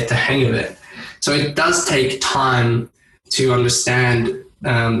sort of get the hang of it. So it does take time to understand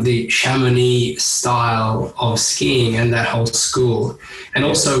the Chamonix style of skiing and that whole school, and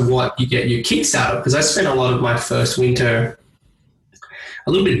also what you get your kicks out of. Because I spent a lot of my first winter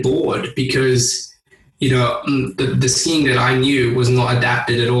a little bit bored because, you know, the skiing that I knew was not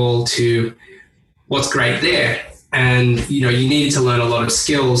adapted at all to what's great there. And, you know, you needed to learn a lot of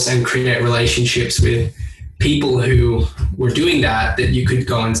skills and create relationships with people who were doing that you could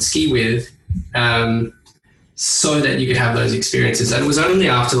go and ski with, so that you could have those experiences. And it was only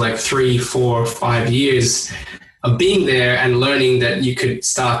after like 3, 4, 5 years of being there and learning that you could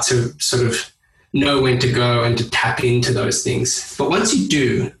start to sort of know when to go and to tap into those things. But once you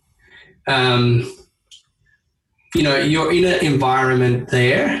do, you know, you're in an environment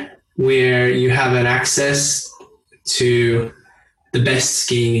there where you have an access to the best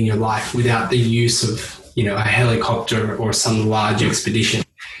skiing in your life without the use of, you know, a helicopter or some large expedition.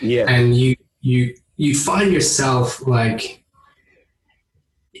 Yeah. And you find yourself like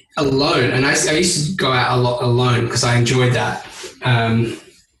alone. And I used to go out a lot alone because I enjoyed that.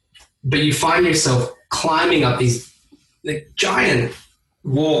 But you find yourself climbing up these like giant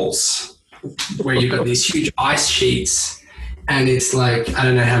walls where you've got these huge ice sheets, and it's like, I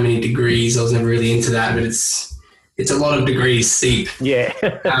don't know how many degrees. I was never really into that, but it's a lot of degrees steep. Yeah.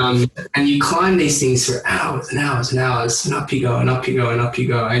 And you climb these things for hours and hours and hours, and up you go and up you go and up you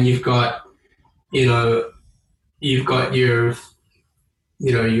go. And you've got, you know,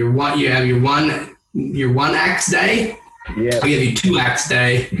 your one axe day. Yeah. Or you have your 2 axe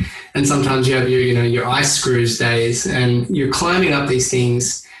day, and sometimes you have your ice screws days, and you're climbing up these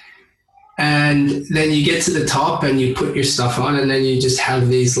things. And then you get to the top and you put your stuff on, and then you just have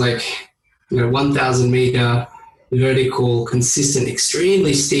these 1,000 meter vertical, consistent,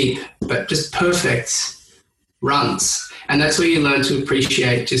 extremely steep, but just perfect runs. And that's where you learn to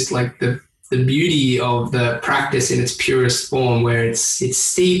appreciate just like the beauty of the practice in its purest form, where it's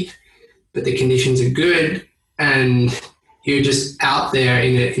steep, but the conditions are good, and you're just out there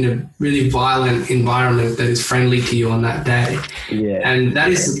in a really violent environment that is friendly to you on that day. Yeah. And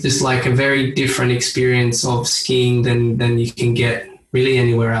that is just like a very different experience of skiing than you can get really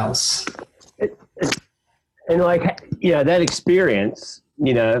anywhere else. And that experience,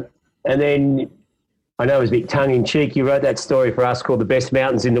 and then I know it was a bit tongue in cheek. You wrote that story for us called The Best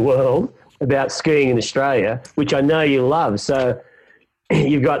Mountains in the World about skiing in Australia, which I know you love. So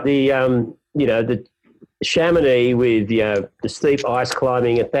you've got the Chamonix with, the steep ice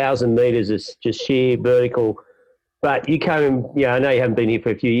climbing, 1,000 metres is just sheer vertical. But you came, I know you haven't been here for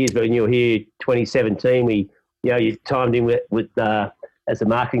a few years, but when you were here 2017, you timed in with as the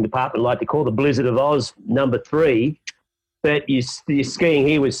marketing department like to call the Blizzard of Oz #3. But your skiing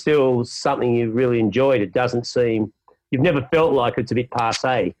here was still something you really enjoyed. It doesn't seem, you've never felt like it's a bit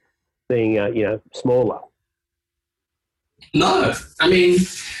passé being, smaller. No, I mean,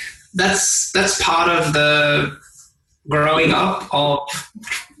 that's part of the growing up of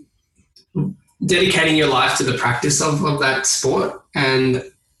dedicating your life to the practice of that sport and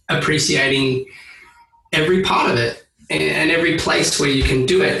appreciating every part of it and every place where you can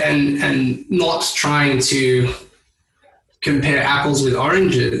do it, and not trying to compare apples with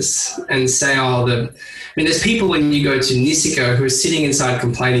oranges and say, there's people when you go to Niseko who are sitting inside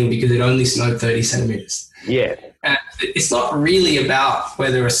complaining because it only snowed 30 centimeters. Yeah. And it's not really about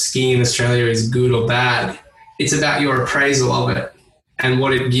whether a ski in Australia is good or bad. It's about your appraisal of it and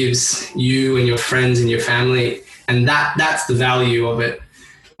what it gives you and your friends and your family. And that's the value of it.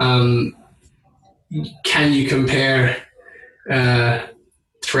 Can you compare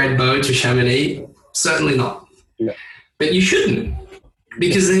Thredbo to Chamonix? Certainly not. No. But you shouldn't,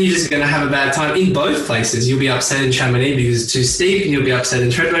 because then you're just going to have a bad time in both places. You'll be upset in Chamonix because it's too steep, and you'll be upset in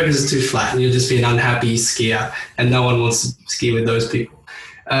Thredbo because it's too flat, and you'll just be an unhappy skier, and no one wants to ski with those people.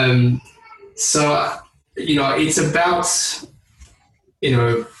 So, it's about,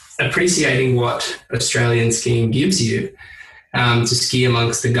 appreciating what Australian skiing gives you, to ski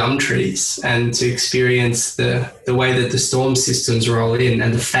amongst the gum trees and to experience the way that the storm systems roll in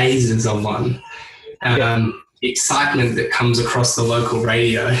and the phases of one. The excitement that comes across the local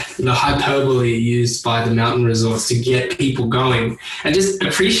radio, the hyperbole used by the mountain resorts to get people going, and just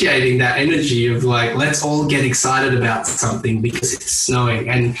appreciating that energy of like, let's all get excited about something because it's snowing.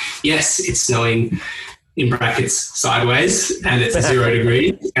 And yes, it's snowing in brackets sideways, and it's 0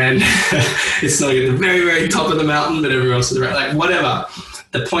 degrees, and it's snowing at the very, very top of the mountain, but everywhere else is around, like whatever.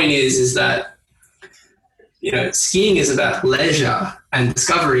 The point is that, skiing is about leisure and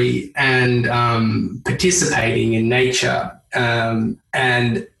discovery and participating in nature.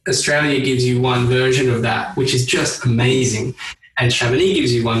 And Australia gives you one version of that, which is just amazing. And Chamonix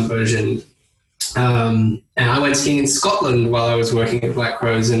gives you one version. And I went skiing in Scotland while I was working at Black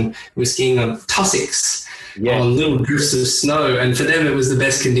Crows, and we were skiing on tussocks, on little drifts of snow. And for them, it was the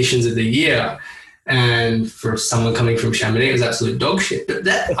best conditions of the year. And for someone coming from Chamonix, it was absolute dog shit. But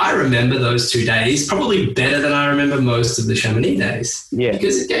I remember those 2 days probably better than I remember most of the Chamonix days. Yeah.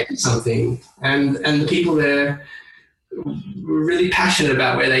 Because it gave me something. And the people there were really passionate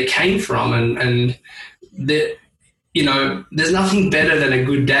about where they came from. And there's nothing better than a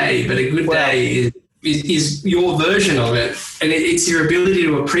good day, but a good day is your version of it. And it's your ability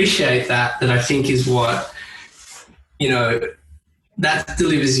to appreciate that I think is what, that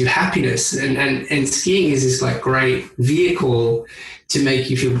delivers you happiness, and skiing is this like great vehicle to make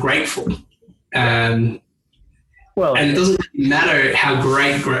you feel grateful. And it doesn't matter how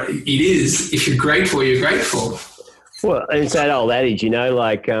great it is. If you're grateful, you're grateful. Well, and it's that old adage,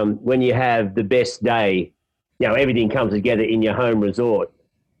 when you have the best day, everything comes together in your home resort.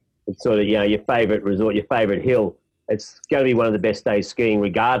 It's sort of, your favorite resort, your favorite hill. It's going to be one of the best days skiing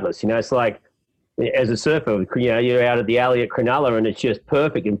regardless. It's like, as a surfer, you're out at the alley at Cronulla and it's just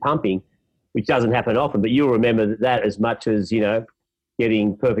perfect and pumping, which doesn't happen often, but you'll remember that as much as,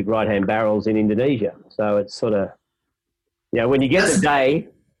 getting perfect right-hand barrels in Indonesia. So it's sort of, when you get the day,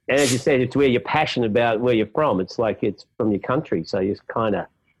 and as you said, it's where you're passionate about where you're from. It's like it's from your country. So you kind of,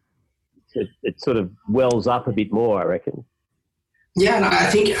 it sort of wells up a bit more, I reckon. Yeah, and I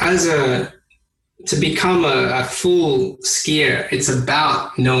think to become a full skier, it's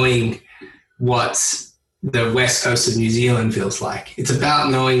about knowing what the west coast of New Zealand feels like. It's about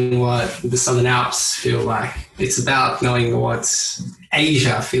knowing what the Southern Alps feel like. It's about knowing what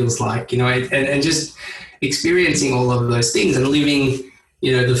Asia feels like, and just experiencing all of those things and living,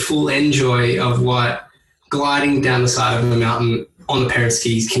 the full enjoy of what gliding down the side of a mountain on a pair of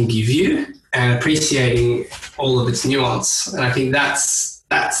skis can give you, and appreciating all of its nuance. And I think that's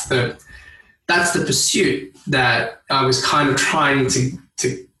the pursuit that I was kind of trying to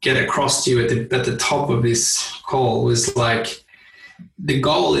get across to you at the top of this call, was like, the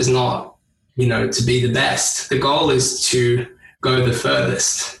goal is not, to be the best. The goal is to go the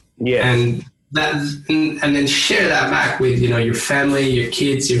furthest. Yeah. And then share that back with, your family, your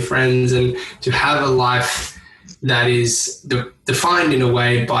kids, your friends, and to have a life that is defined in a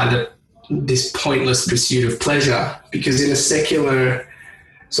way by this pointless pursuit of pleasure. Because in a secular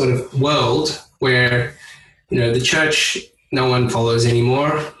sort of world where, the church, no one follows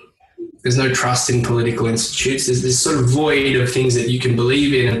anymore. There's no trust in political institutes. There's this sort of void of things that you can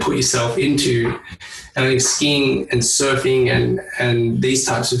believe in and put yourself into. And I think skiing and surfing and these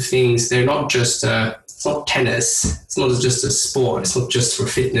types of things, they're not just it's not tennis. It's not just a sport. It's not just for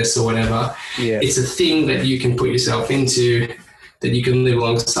fitness or whatever. Yeah. It's a thing that you can put yourself into, that you can live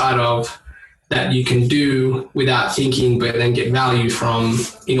alongside of, that you can do without thinking, but then get value from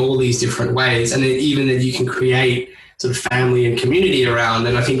in all these different ways. And then even that you can create sort of family and community around.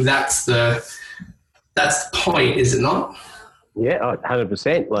 And I think that's the point, is it not? Yeah,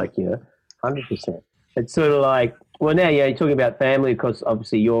 100%. Like, 100%. It's sort of like, well, now you're talking about family, because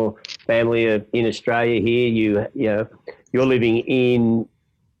obviously your family are in Australia here. You're living in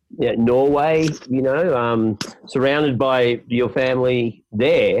Norway, surrounded by your family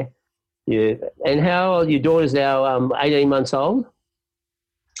there. Yeah. And how old? Your daughter's now 18 months old?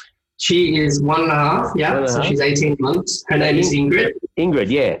 She is 1.5, yeah. So she's 18 months. Her name is Ingrid.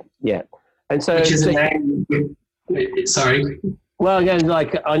 Ingrid, yeah. And so, which is a name. Sorry. Well, again,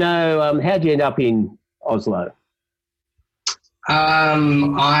 like, I know. How'd you end up in Oslo?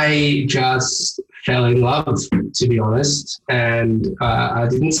 I just fell in love, to be honest, and I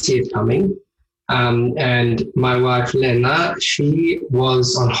didn't see it coming. And my wife Lena, she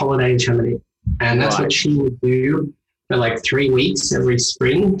was on holiday in Chamonix, and that's what she would do for like 3 weeks every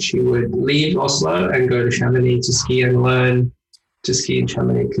spring. She would leave Oslo and go to Chamonix to ski and learn to ski in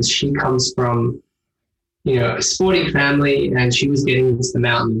Chamonix, because she comes from, a sporting family, and she was getting into the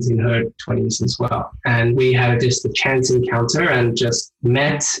mountains in her 20s as well. And we had just a chance encounter and just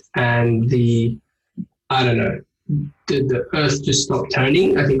met, and the earth just stopped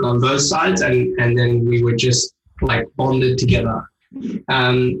turning, I think, on both sides, and then we were just like bonded together.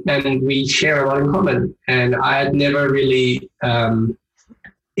 And we share a lot in common. And I had never really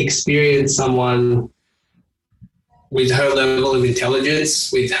experienced someone with her level of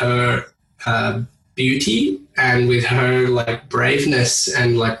intelligence, with her beauty, and with her like braveness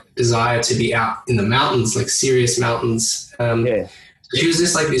and like desire to be out in the mountains, like serious mountains. She was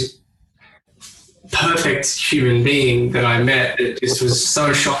just like this perfect human being that I met. It just was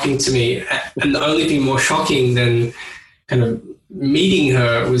so shocking to me. And the only thing more shocking than kind of meeting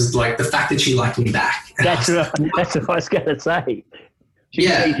her was like the fact that she liked me back. That's right. That's what I was going to say. She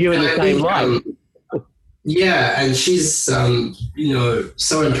sees you in the same light. And she's,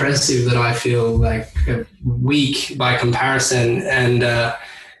 so impressive that I feel like weak by comparison. And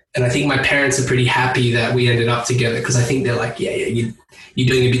I think my parents are pretty happy that we ended up together, because I think they're like, you're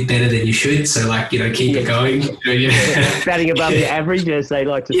doing a bit better than you should. So like, keep it going. Batting above your average, as they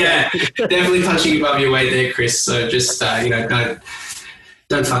like to say. Definitely punching above your weight there, Chris. So just,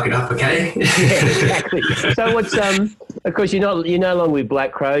 don't fuck it up, okay? Exactly. So what's of course you're no longer with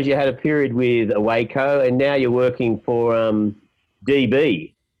Black Crows. You had a period with Awaco, and now you're working for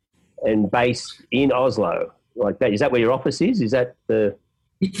DB and based in Oslo, like that. Is that where your office is? Is that the?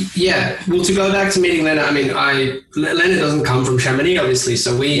 Yeah. Well, to go back to meeting Lena, I mean, Lena doesn't come from Chamonix, obviously.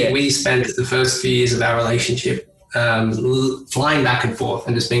 So we spent the first few years of our relationship flying back and forth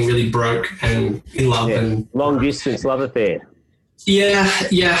and just being really broke and in love and long distance love affair. Yeah,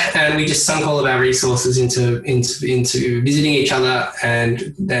 and we just sunk all of our resources into visiting each other,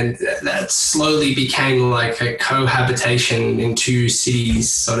 and then that slowly became like a cohabitation in two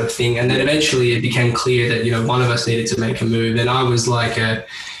cities sort of thing. And then eventually it became clear that one of us needed to make a move, and I was like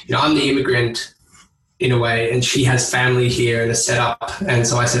I'm the immigrant in a way, and she has family here and a setup, and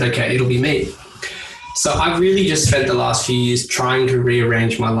so I said, okay, it'll be me. So I really just spent the last few years trying to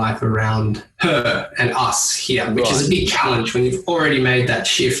rearrange my life around her and us here, which is a big challenge when you've already made that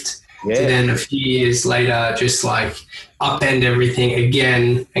shift to then a few years later just like upend everything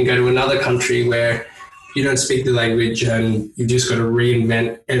again and go to another country where you don't speak the language and you've just got to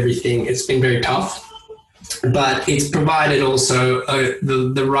reinvent everything. It's been very tough, but it's provided also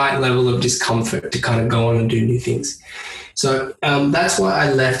the right level of discomfort to kind of go on and do new things. So that's why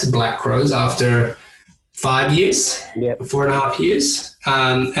I left Black Crows after 5 years, 4.5 years.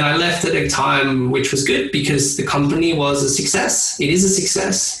 And I left at a time which was good because the company was a success. It is a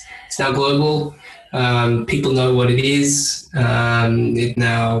success. It's now global. People know what it is.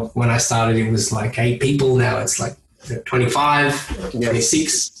 Now, when I started, it was like 8 people. Now it's like 25,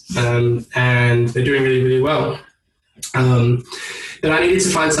 26, and they're doing really, really well. But I needed to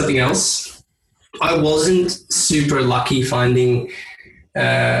find something else. I wasn't super lucky finding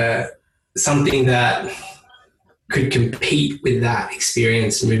something that could compete with that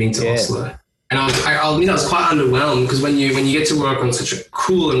experience moving to Oslo. And I'll admit I was quite underwhelmed, because when you get to work on such a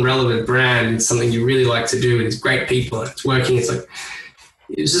cool and relevant brand, it's something you really like to do, and it's great people, and it's working. It's like,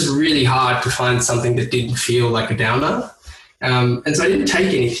 it was just really hard to find something that didn't feel like a downer. And so I didn't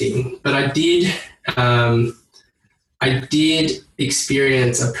take anything, but I did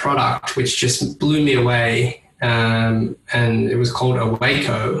experience a product which just blew me away. And it was called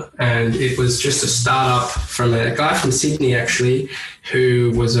Awaco, and it was just a startup from a guy from Sydney, actually,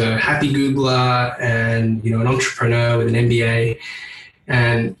 who was a happy Googler and an entrepreneur with an MBA.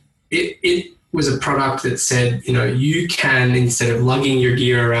 And it was a product that said, you can, instead of lugging your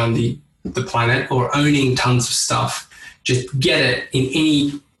gear around the planet or owning tons of stuff, just get it in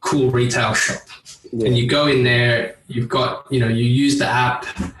any cool retail shop. And you go in there, you've got, you use the app.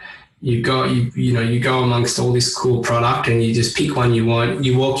 you go amongst all this cool product and you just pick one you want.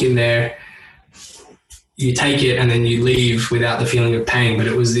 You walk in there, you take it, and then you leave without the feeling of pain. But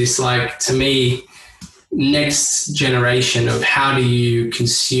it was this, like, to me, next generation of how do you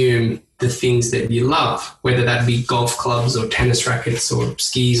consume the things that you love, whether that be golf clubs or tennis rackets or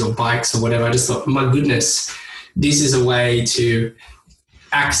skis or bikes or whatever. I just thought, my goodness, this is a way to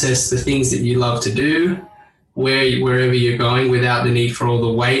access the things that you love to do wherever you're going without the need for all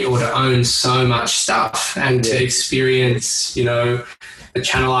the weight or to own so much stuff, and to experience, you know, a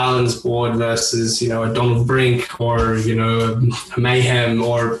Channel Islands board versus, you know, a Donald Brink or, you know, a Mayhem,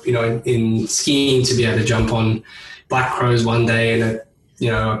 or, you know, in skiing to be able to jump on Black Crows one day and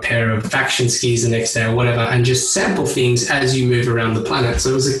a pair of Faction skis the next day or whatever, and just sample things as you move around the planet. So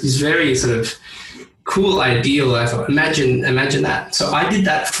it was this very sort of cool ideal. I thought, imagine that. So I did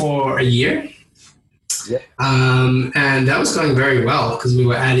that for a year. Yep. And that was going very well because we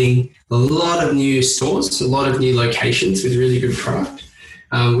were adding a lot of new stores, a lot of new locations with really good product.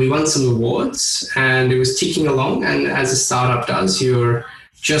 We won some awards and it was ticking along. And as a startup does, you're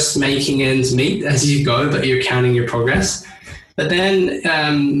just making ends meet as you go, but you're counting your progress. But then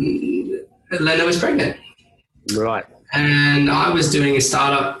Lena was pregnant. Right. And I was doing a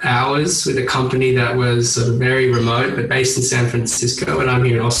startup hours with a company that was sort of very remote, but based in San Francisco, and I'm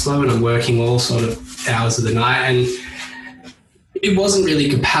here in Oslo, and I'm working all sort of hours of the night, and it wasn't really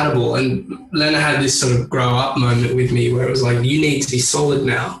compatible. And Lena had this sort of grow up moment with me where it was like, you need to be solid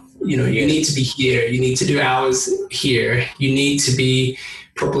now. You know, you need to be here. You need to do hours here. You need to be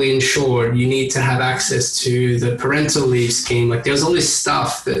properly insured. You need to have access to the parental leave scheme. Like, there was all this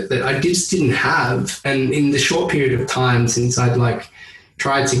stuff that I just didn't have. And in the short period of time since I'd like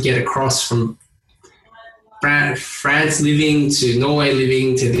tried to get across from France living to Norway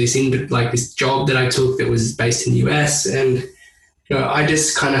living to this job that I took that was based in the US, and you know, I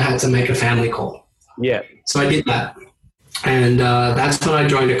just kind of had to make a family call. Yeah. So I did that. And that's when I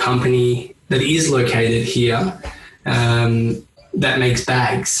joined a company that is located here, that makes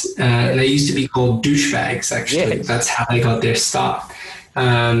bags. They used to be called douche bags, actually. Yes. That's how they got their start.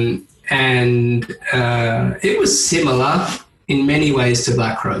 And it was similar in many ways to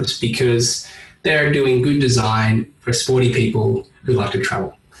Black Crows because they're doing good design for sporty people who like to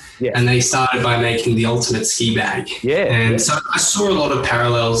travel. Yeah. And they started by making the ultimate ski bag. Yeah. And so I saw a lot of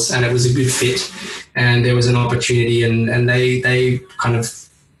parallels, and it was a good fit, and there was an opportunity, and they kind of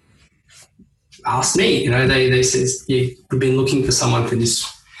asked me, you know, they said, yeah, we've been looking for someone for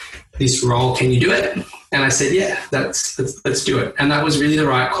this role. Can you do it? And I said, yeah, let's do it. And that was really the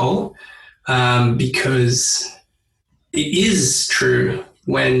right call, because it is true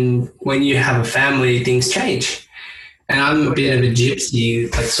when you have a family, things change. And I'm a bit of a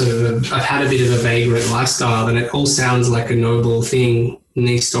gypsy, like I've had a bit of a vagrant lifestyle, and it all sounds like a noble thing in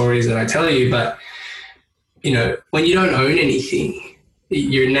these stories that I tell you. But, you know, when you don't own anything,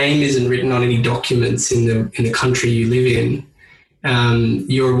 your name isn't written on any documents in the country you live in.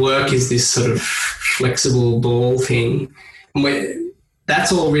 Your work is this sort of flexible ball thing.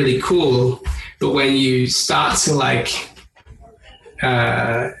 That's all really cool. But when you start to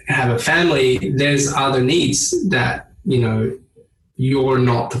have a family, there's other needs that, you know, you're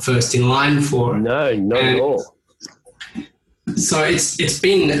not the first in line for. No, not at all. So it's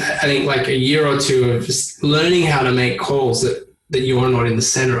been, I think, like a year or two of just learning how to make calls that you're not in the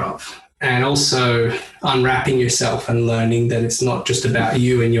center of, and also unwrapping yourself and learning that it's not just about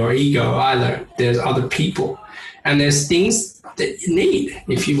you and your ego either. There's other people, and there's things that you need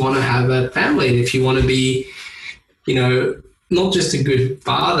if you want to have a family, and if you want to be, you know, not just a good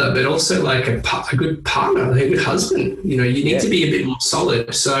father, but also like a good partner, like a good husband. You know, you need to be a bit more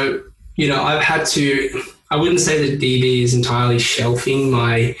solid. So, you know, I wouldn't say that DB is entirely shelving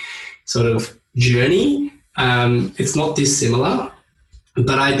my sort of journey. It's not dissimilar,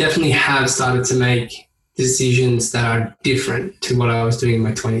 but I definitely have started to make decisions that are different to what I was doing in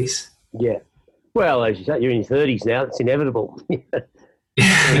my 20s. Yeah. Well, as you say, you're in your 30s now. It's inevitable.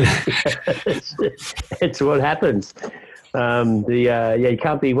 It's what happens. You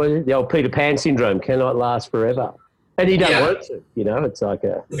can't be, the old Peter Pan syndrome cannot last forever. And you don't want to, you know, it's like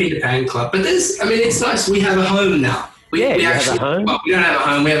a Peter Pan club. But it's nice. We have a home now. We actually have a home. Well, we don't have a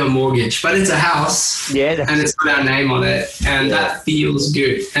home, we have a mortgage, but it's a house. Yeah. And it's got our name on it, and that feels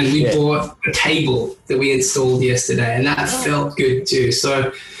good. And we bought a table that we installed yesterday, and that felt good too.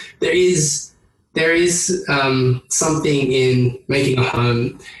 So there is something in making a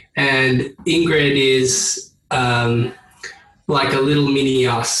home, and Ingrid is like a little mini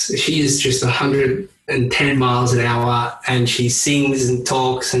us. She is just 110 miles an hour, and she sings and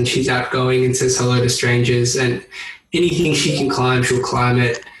talks, and she's outgoing and says hello to strangers, and anything she can climb, she'll climb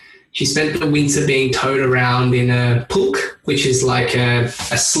it. She spent the winter being towed around in a pulk, which is like a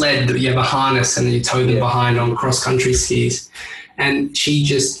sled that you have a harness and you tow them behind on cross-country skis. And she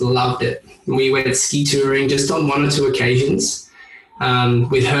just loved it. We went ski touring just on 1 or 2 occasions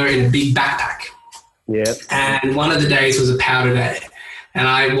with her in a big backpack. Yeah. And one of the days was a powder day. And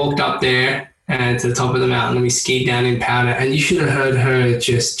I walked up there to the top of the mountain and we skied down in powder. And you should have heard her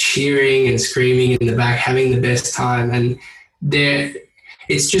just cheering and screaming in the back, having the best time. And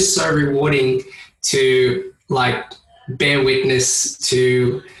it's just so rewarding to like bear witness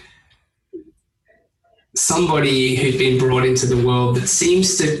to somebody who's been brought into the world that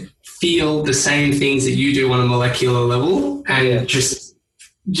seems to feel the same things that you do on a molecular level, and just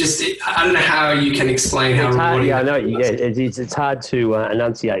I don't know how you can explain how rewarding. Yeah, I know. It's hard to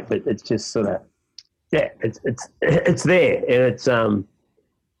enunciate, but it's just sort of it's there, and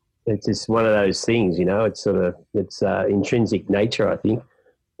it's just one of those things, you know. It's sort of intrinsic nature, I think.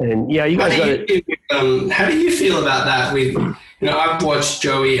 And yeah, you guys how do you feel about that? With I've watched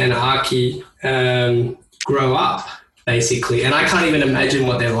Joey and Aki grow up basically, and I can't even imagine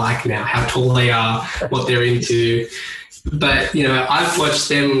what they're like now, how tall they are, what they're into. But I've watched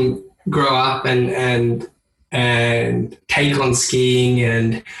them grow up and take on skiing,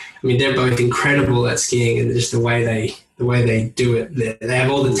 and I mean they're both incredible at skiing, and just the way they do it. They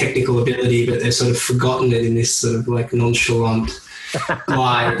have all the technical ability, but they've sort of forgotten it in this sort of like nonchalant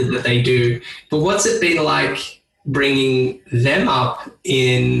glide that they do. But what's it been like bringing them up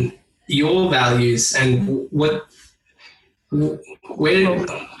in your values, and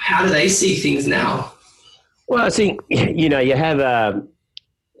how do they see things now? Well, I think, you have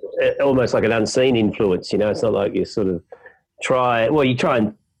almost like an unseen influence, it's not like you sort of you try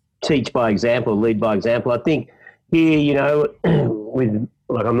and teach by example, lead by example. I think here,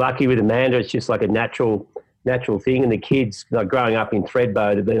 I'm lucky with Amanda, it's just like a natural thing. And the kids, like growing up in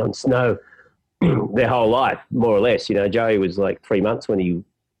Thredbo, they've been on snow their whole life, more or less. Joey was like 3 months when he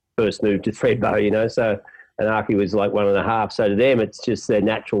first moved to Thredbo, so, and Aki was like 1.5. So to them, it's just their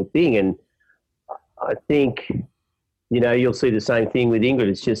natural thing. And I think, you'll see the same thing with Ingrid.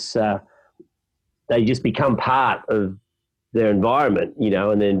 It's just they just become part of their environment,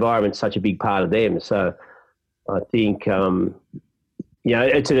 and the environment's such a big part of them. So I think,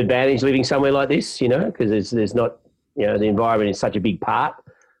 it's an advantage living somewhere like this, because there's not, the environment is such a big part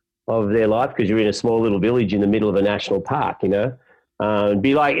of their life, because you're in a small little village in the middle of a national park, It'd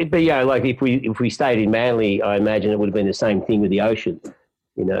be like if we stayed in Manly, I imagine it would have been the same thing with the ocean,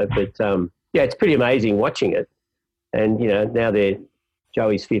 But it's pretty amazing watching it. And now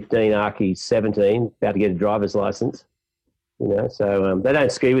Joey's 15, Aki's 17, about to get a driver's license. So they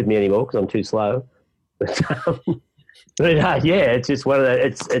don't ski with me anymore because I'm too slow. But it's just one of the.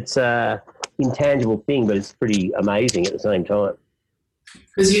 It's a intangible thing, but it's pretty amazing at the same time.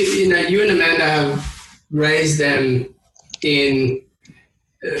 Because you and Amanda have raised them in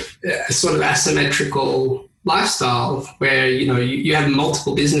a sort of asymmetrical lifestyle where you have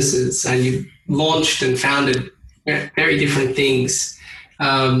multiple businesses and you've launched and founded very different things,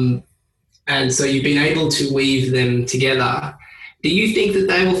 and so you've been able to weave them together. Do you think that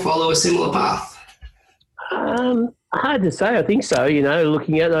they will follow a similar path? Hard to say. I think so.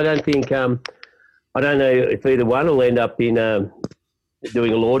 Looking at it, I don't think. I don't know if either one will end up in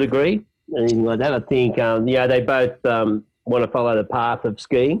doing a law degree, anything like that. I think they both want to follow the path of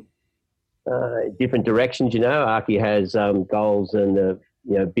skiing. Different directions, Aki has goals in the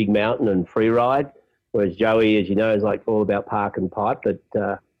big mountain and free ride, whereas Joey, as you know, is like all about park and pipe. But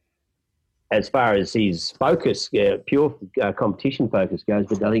as far as his focus, pure competition focus goes,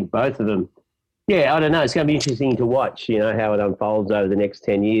 but I think both of them, I don't know. It's going to be interesting to watch, how it unfolds over the next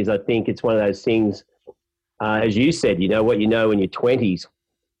 10 years. I think it's one of those things, as you said, what in your 20s,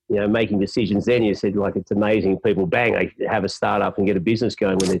 making decisions then. You said, like, it's amazing people, bang, they have a startup and get a business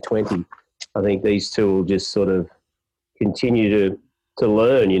going when they're 20. I think these two will just sort of continue to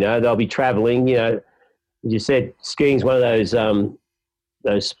learn, They'll be traveling, as you said, skiing's one of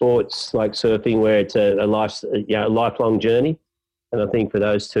those sports like surfing where it's a lifelong journey. And I think for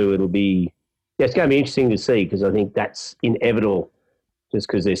those two, it'll be, it's going to be interesting to see, because I think that's inevitable just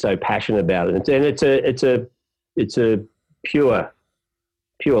because they're so passionate about it. And it's a pure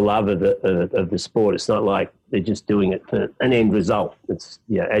love of the sport. It's not like they're just doing it for an end result. It's,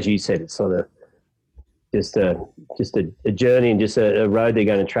 as you said, it's sort of just a journey and just a road they're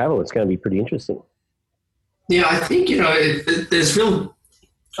going to travel. It's going to be pretty interesting. Yeah, I think, there's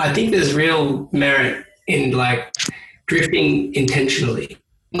real merit in like drifting intentionally.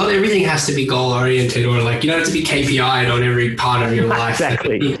 Not everything has to be goal oriented, or like, you don't have to be KPI'd on every part of your life.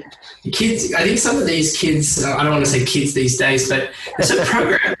 Exactly. Kids, I think some of these kids, I don't want to say kids these days, but it's a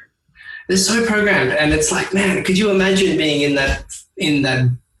program. they're so programmed. And it's like, man, could you imagine being in that,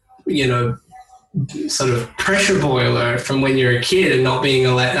 you know, sort of pressure boiler from when you're a kid and not being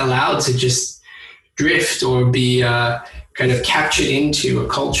allowed to just drift or be kind of captured into a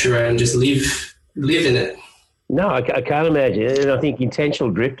culture and just live in it? No, I can't imagine. And I think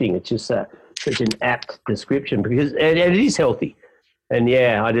intentional drifting, it's just such an apt description because and it is healthy. And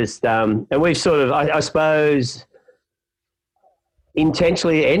yeah, I just, and we've sort of, I suppose,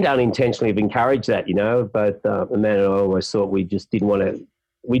 intentionally and unintentionally have encouraged that, you know. Both Amanda and I always thought we didn't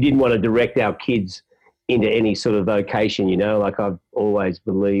want to direct our kids into any sort of vocation, you know. Like I've always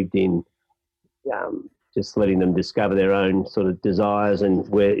believed in just letting them discover their own sort of desires and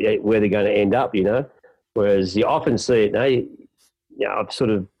where they're going to end up, you know. Whereas you often see it,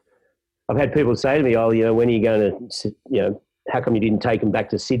 I've had people say to me, oh, you know, when are you going to, you know, how come you didn't take them back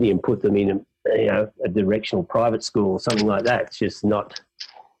to Sydney and put them in a directional private school or something like that? It's just not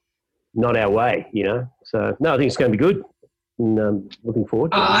our way, you know. So, no, I think it's going to be good. And looking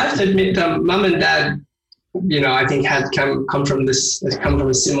forward to it. I have to admit, Mum and Dad, you know, I think had come from a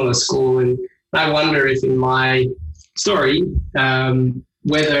similar school. And I wonder if in my story,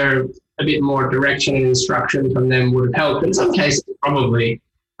 whether a bit more direction and instruction from them would have helped. In some cases, probably.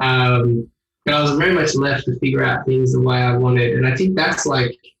 But I was very much left to figure out things the way I wanted. And I think that's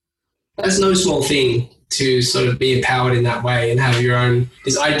no small thing to sort of be empowered in that way and have your own,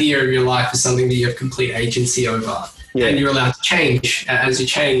 this idea of your life is something that you have complete agency over. Yeah. And you're allowed to change as you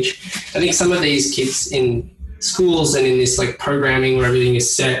change. I think some of these kids in schools and in this like programming where everything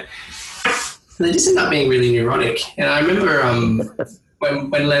is set, they just end up being really neurotic. And I remember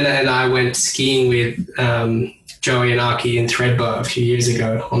when Lena and I went skiing with Joey and Archie in Thredbo a few years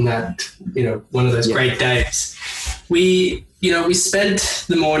ago on that, you know, one of those great days, we spent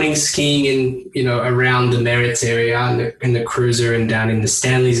the morning skiing in, you know, around the Merritts area in the cruiser and down in the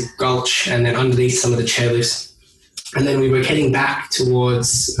Stanley's Gulch and then underneath some of the chairlifts. And then we were heading back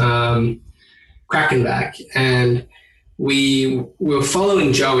towards Krakenbach, and we were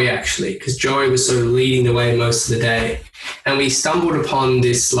following Joey actually, because Joey was sort of leading the way most of the day. And we stumbled upon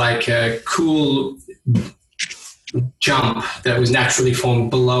this like a cool jump that was naturally formed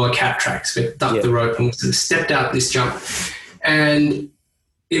below a cat track. So we ducked the rope and we sort of stepped out this jump. And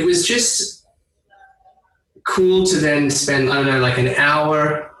it was just cool to then spend, I don't know, like an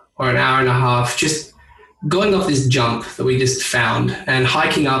hour or an hour and a half just going off this jump that we just found and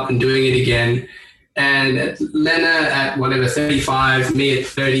hiking up and doing it again. And Lena at whatever, 35, me at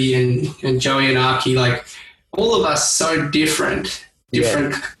 30 and Joey and Archie, like all of us so different, you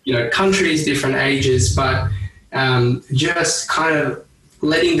know, countries, different ages, but just kind of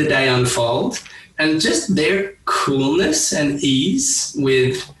letting the day unfold and just their coolness and ease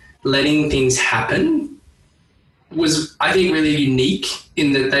with letting things happen was, I think, really unique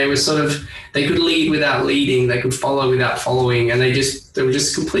in that they were they could lead without leading, they could follow without following, and they were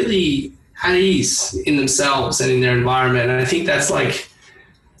just completely at ease in themselves and in their environment. And I think that's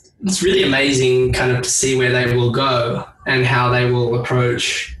it's really amazing kind of to see where they will go and how they will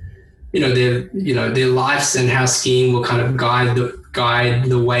approach, their lives and how skiing will kind of guide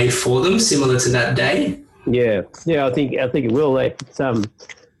the way for them, similar to that day. Yeah, I think it will.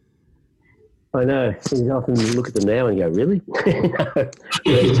 I know. You often look at them now and go, really?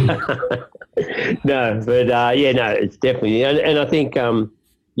 No, but it's definitely, and I think the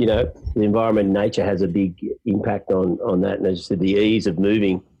environment and nature has a big impact on that, and as you said, the ease of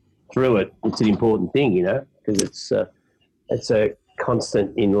moving through it, it's an important thing, because it's a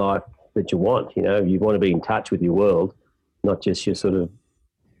constant in life that you want. You want to be in touch with your world, not just your sort of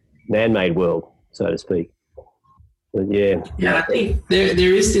man-made world, so to speak. But yeah, I think there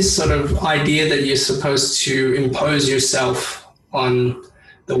is this sort of idea that you're supposed to impose yourself on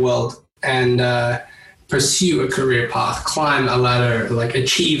the world and pursue a career path, climb a ladder, like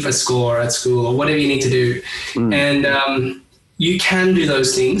achieve a score at school or whatever you need to do. And you can do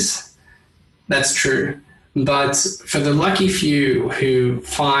those things. That's true. But for the lucky few who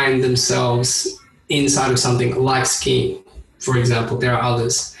find themselves inside of something like skiing, for example, there are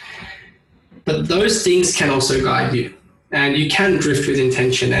others. But those things can also guide you, and you can drift with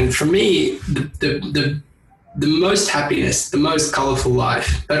intention. And for me, the most happiness, the most colorful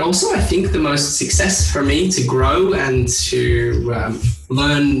life, but also I think the most success for me to grow and to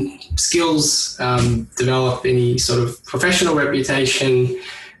learn skills, develop any sort of professional reputation,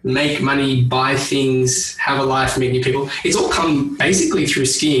 make money, buy things, have a life, meet new people. It's all come basically through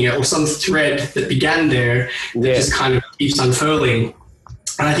skiing, or some thread that began there that just kind of keeps unfurling.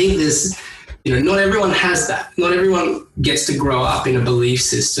 And I think there's not everyone has that. Not everyone gets to grow up in a belief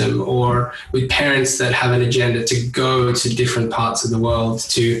system or with parents that have an agenda to go to different parts of the world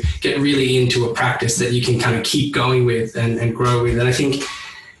to get really into a practice that you can kind of keep going with and grow with. And I think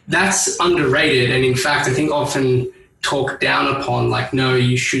that's underrated. And in fact, I think often talked down upon, like, no,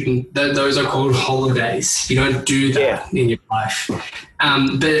 you shouldn't. Those are called holidays. You don't do that in your life.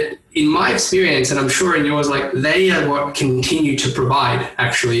 But in my experience, and I'm sure in yours, like, they are what continue to provide,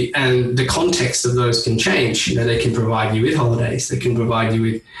 actually, and the context of those can change. They can provide you with holidays, they can provide you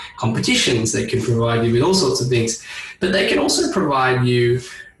with competitions, they can provide you with all sorts of things, but they can also provide you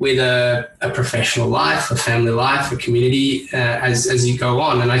with a professional life, a family life, a community as you go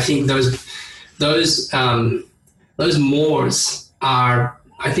on. And I think those mores are,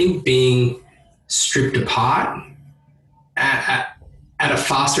 I think, being stripped apart at a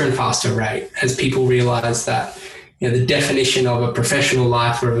faster and faster rate as people realize that the definition of a professional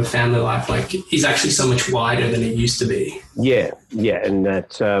life or of a family life is actually so much wider than it used to be. Yeah, and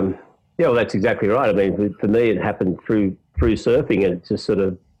that's that's exactly right. I mean, for me, it happened through surfing, and it just sort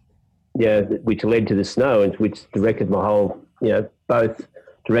of which led to the snow, and which directed my whole both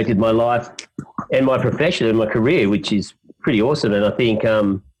directed my life and my profession and my career, which is pretty awesome. And I think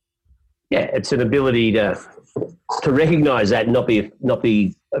it's an ability to recognise that and not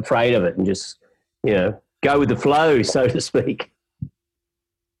be afraid of it, and just go with the flow, so to speak.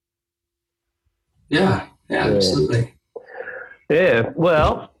 Yeah, absolutely. Yeah,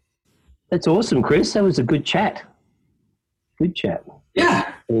 well, that's awesome, Chris. That was a good chat.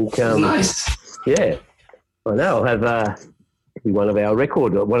 Yeah, nice. Yeah, I know. I'll have one of our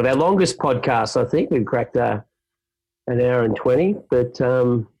longest podcasts. I think we've cracked an hour and 20. But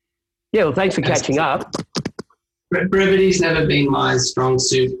well, thanks for catching up. Brevity's never been my strong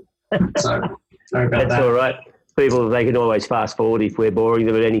suit, so sorry about that. That's all right. People, they can always fast forward if we're boring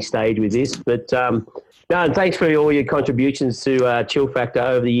them at any stage with this. But no, and thanks for all your contributions to Chill Factor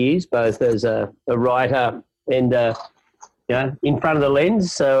over the years, both as a writer and in front of the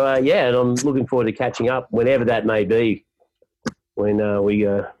lens. So and I'm looking forward to catching up whenever that may be, when we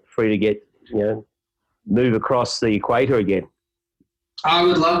are free to get move across the equator again. I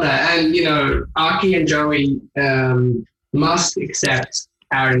would love that. And, Aki and Joey must accept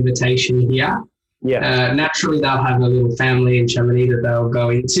our invitation here. Yeah. Naturally, they'll have a little family in Chamonix that they'll go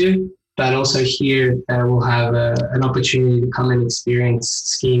into, but also here we'll have an opportunity to come and experience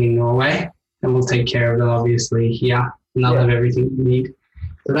skiing in Norway, and we'll take care of them, obviously, here, and they'll have everything you need.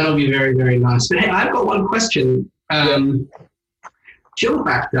 So that'll be very, very nice. But, hey, I've got one question. Chill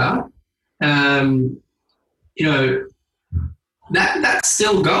Factor, that's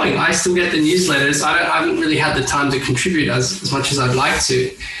still going. I still get the newsletters. I haven't really had the time to contribute as much as I'd like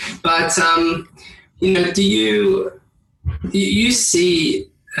to. But, do you see,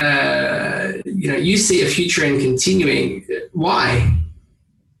 you see a future in continuing? Why?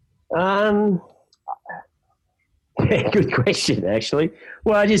 Good question, actually.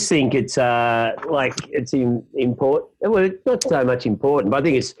 Well, I just think it's it's important. Well, it's not so much important, but I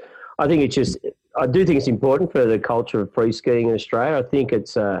do think it's important for the culture of free skiing in Australia. I think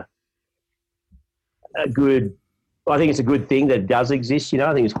it's a good thing that it does exist.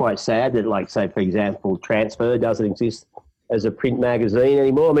 I think it's quite sad that, like, say, for example, Transfer doesn't exist as a print magazine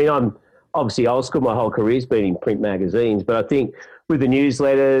anymore. I mean, I'm obviously old school. My whole career's been in print magazines, but I think with the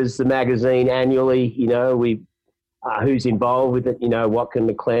newsletters, the magazine annually, we who's involved with it, Watkin,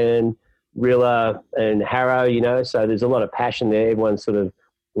 McLennan, Rilla and Harrow, so there's a lot of passion there. Everyone's sort of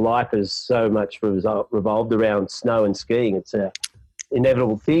life is so much revolved around snow and skiing. It's an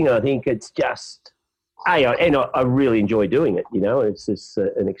inevitable thing. I think it's just, I really enjoy doing it, and it's just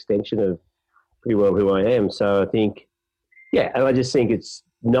an extension of pretty well who I am. So I think, and I just think it's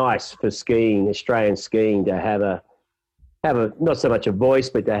nice for skiing, Australian skiing, to have a not so much a voice,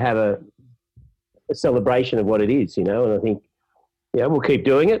 but to have a celebration of what it is, and I think, we'll keep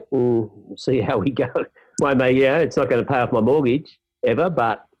doing it and see how we go. Well, it's not going to pay off my mortgage ever,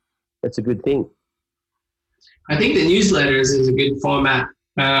 but that's a good thing. I think the newsletters is a good format.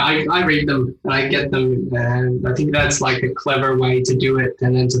 I read them and I get them, and I think that's like a clever way to do it,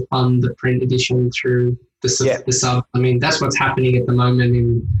 and then to fund the print edition through the sub. I mean, that's what's happening at the moment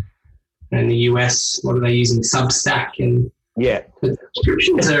in the US. What are they using? Substack. And the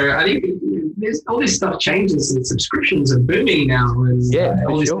subscriptions are, I think there's all this stuff changes, and subscriptions are booming now, and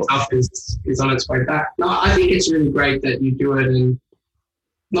all this stuff is on its way back. No, I think it's really great that you do it, and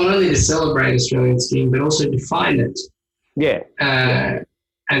not only to celebrate Australian skiing, but also define it.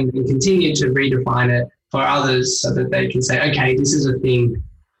 And continue to redefine it for others, so that they can say, okay, this is a thing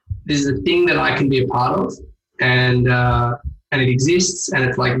that I can be a part of, and and it exists and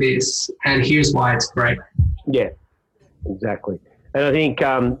it's like this, and here's why it's great. Yeah, exactly. And I think,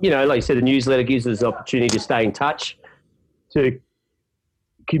 like you said, the newsletter gives us an opportunity to stay in touch, to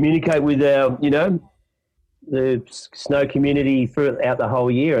communicate with our, the snow community throughout the whole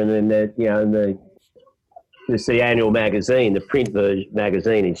year. And then, the annual magazine, the print version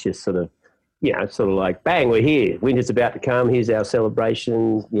magazine is just sort of like, bang, we're here. Winter's about to come. Here's our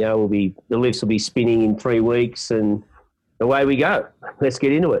celebration. The lifts will be spinning in 3 weeks, and away we go. Let's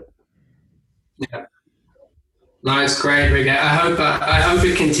get into it. Yeah. No, it's great, Rick. I hope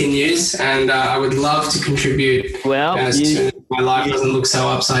it continues, and I would love to contribute. Well, my life doesn't look so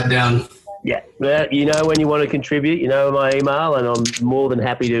upside down. Yeah, well, when you want to contribute, my email, and I'm more than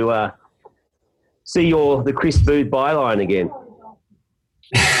happy to see the Chris Booth byline again.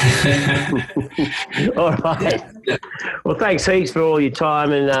 All right. Well, thanks heaps for all your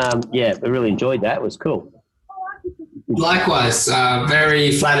time, and I really enjoyed that. It was cool. Likewise,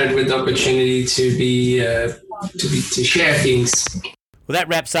 very flattered with the opportunity to share things. Well, that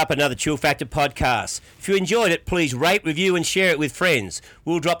wraps up another Chill Factor podcast. If you enjoyed it, please rate, review and share it with friends.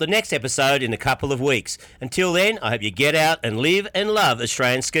 We'll drop the next episode in a couple of weeks. Until then, I hope you get out and live and love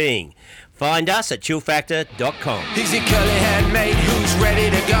Australian skiing. Find us at chillfactor.com. He's a curly-haired mate who's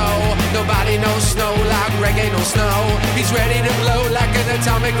ready to go. Nobody knows snow like reggae, no snow. He's ready to blow like an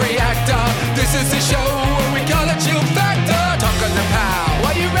atomic reactor. This is the show where we call it Chill Factor. Talk on the pow.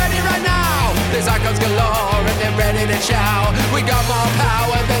 Are you ready right now? There's icons galore and they're ready to chow. We got more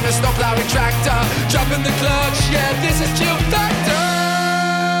power than a snowplowing tractor. Dropping the clutch, yeah, this is Chill Factor.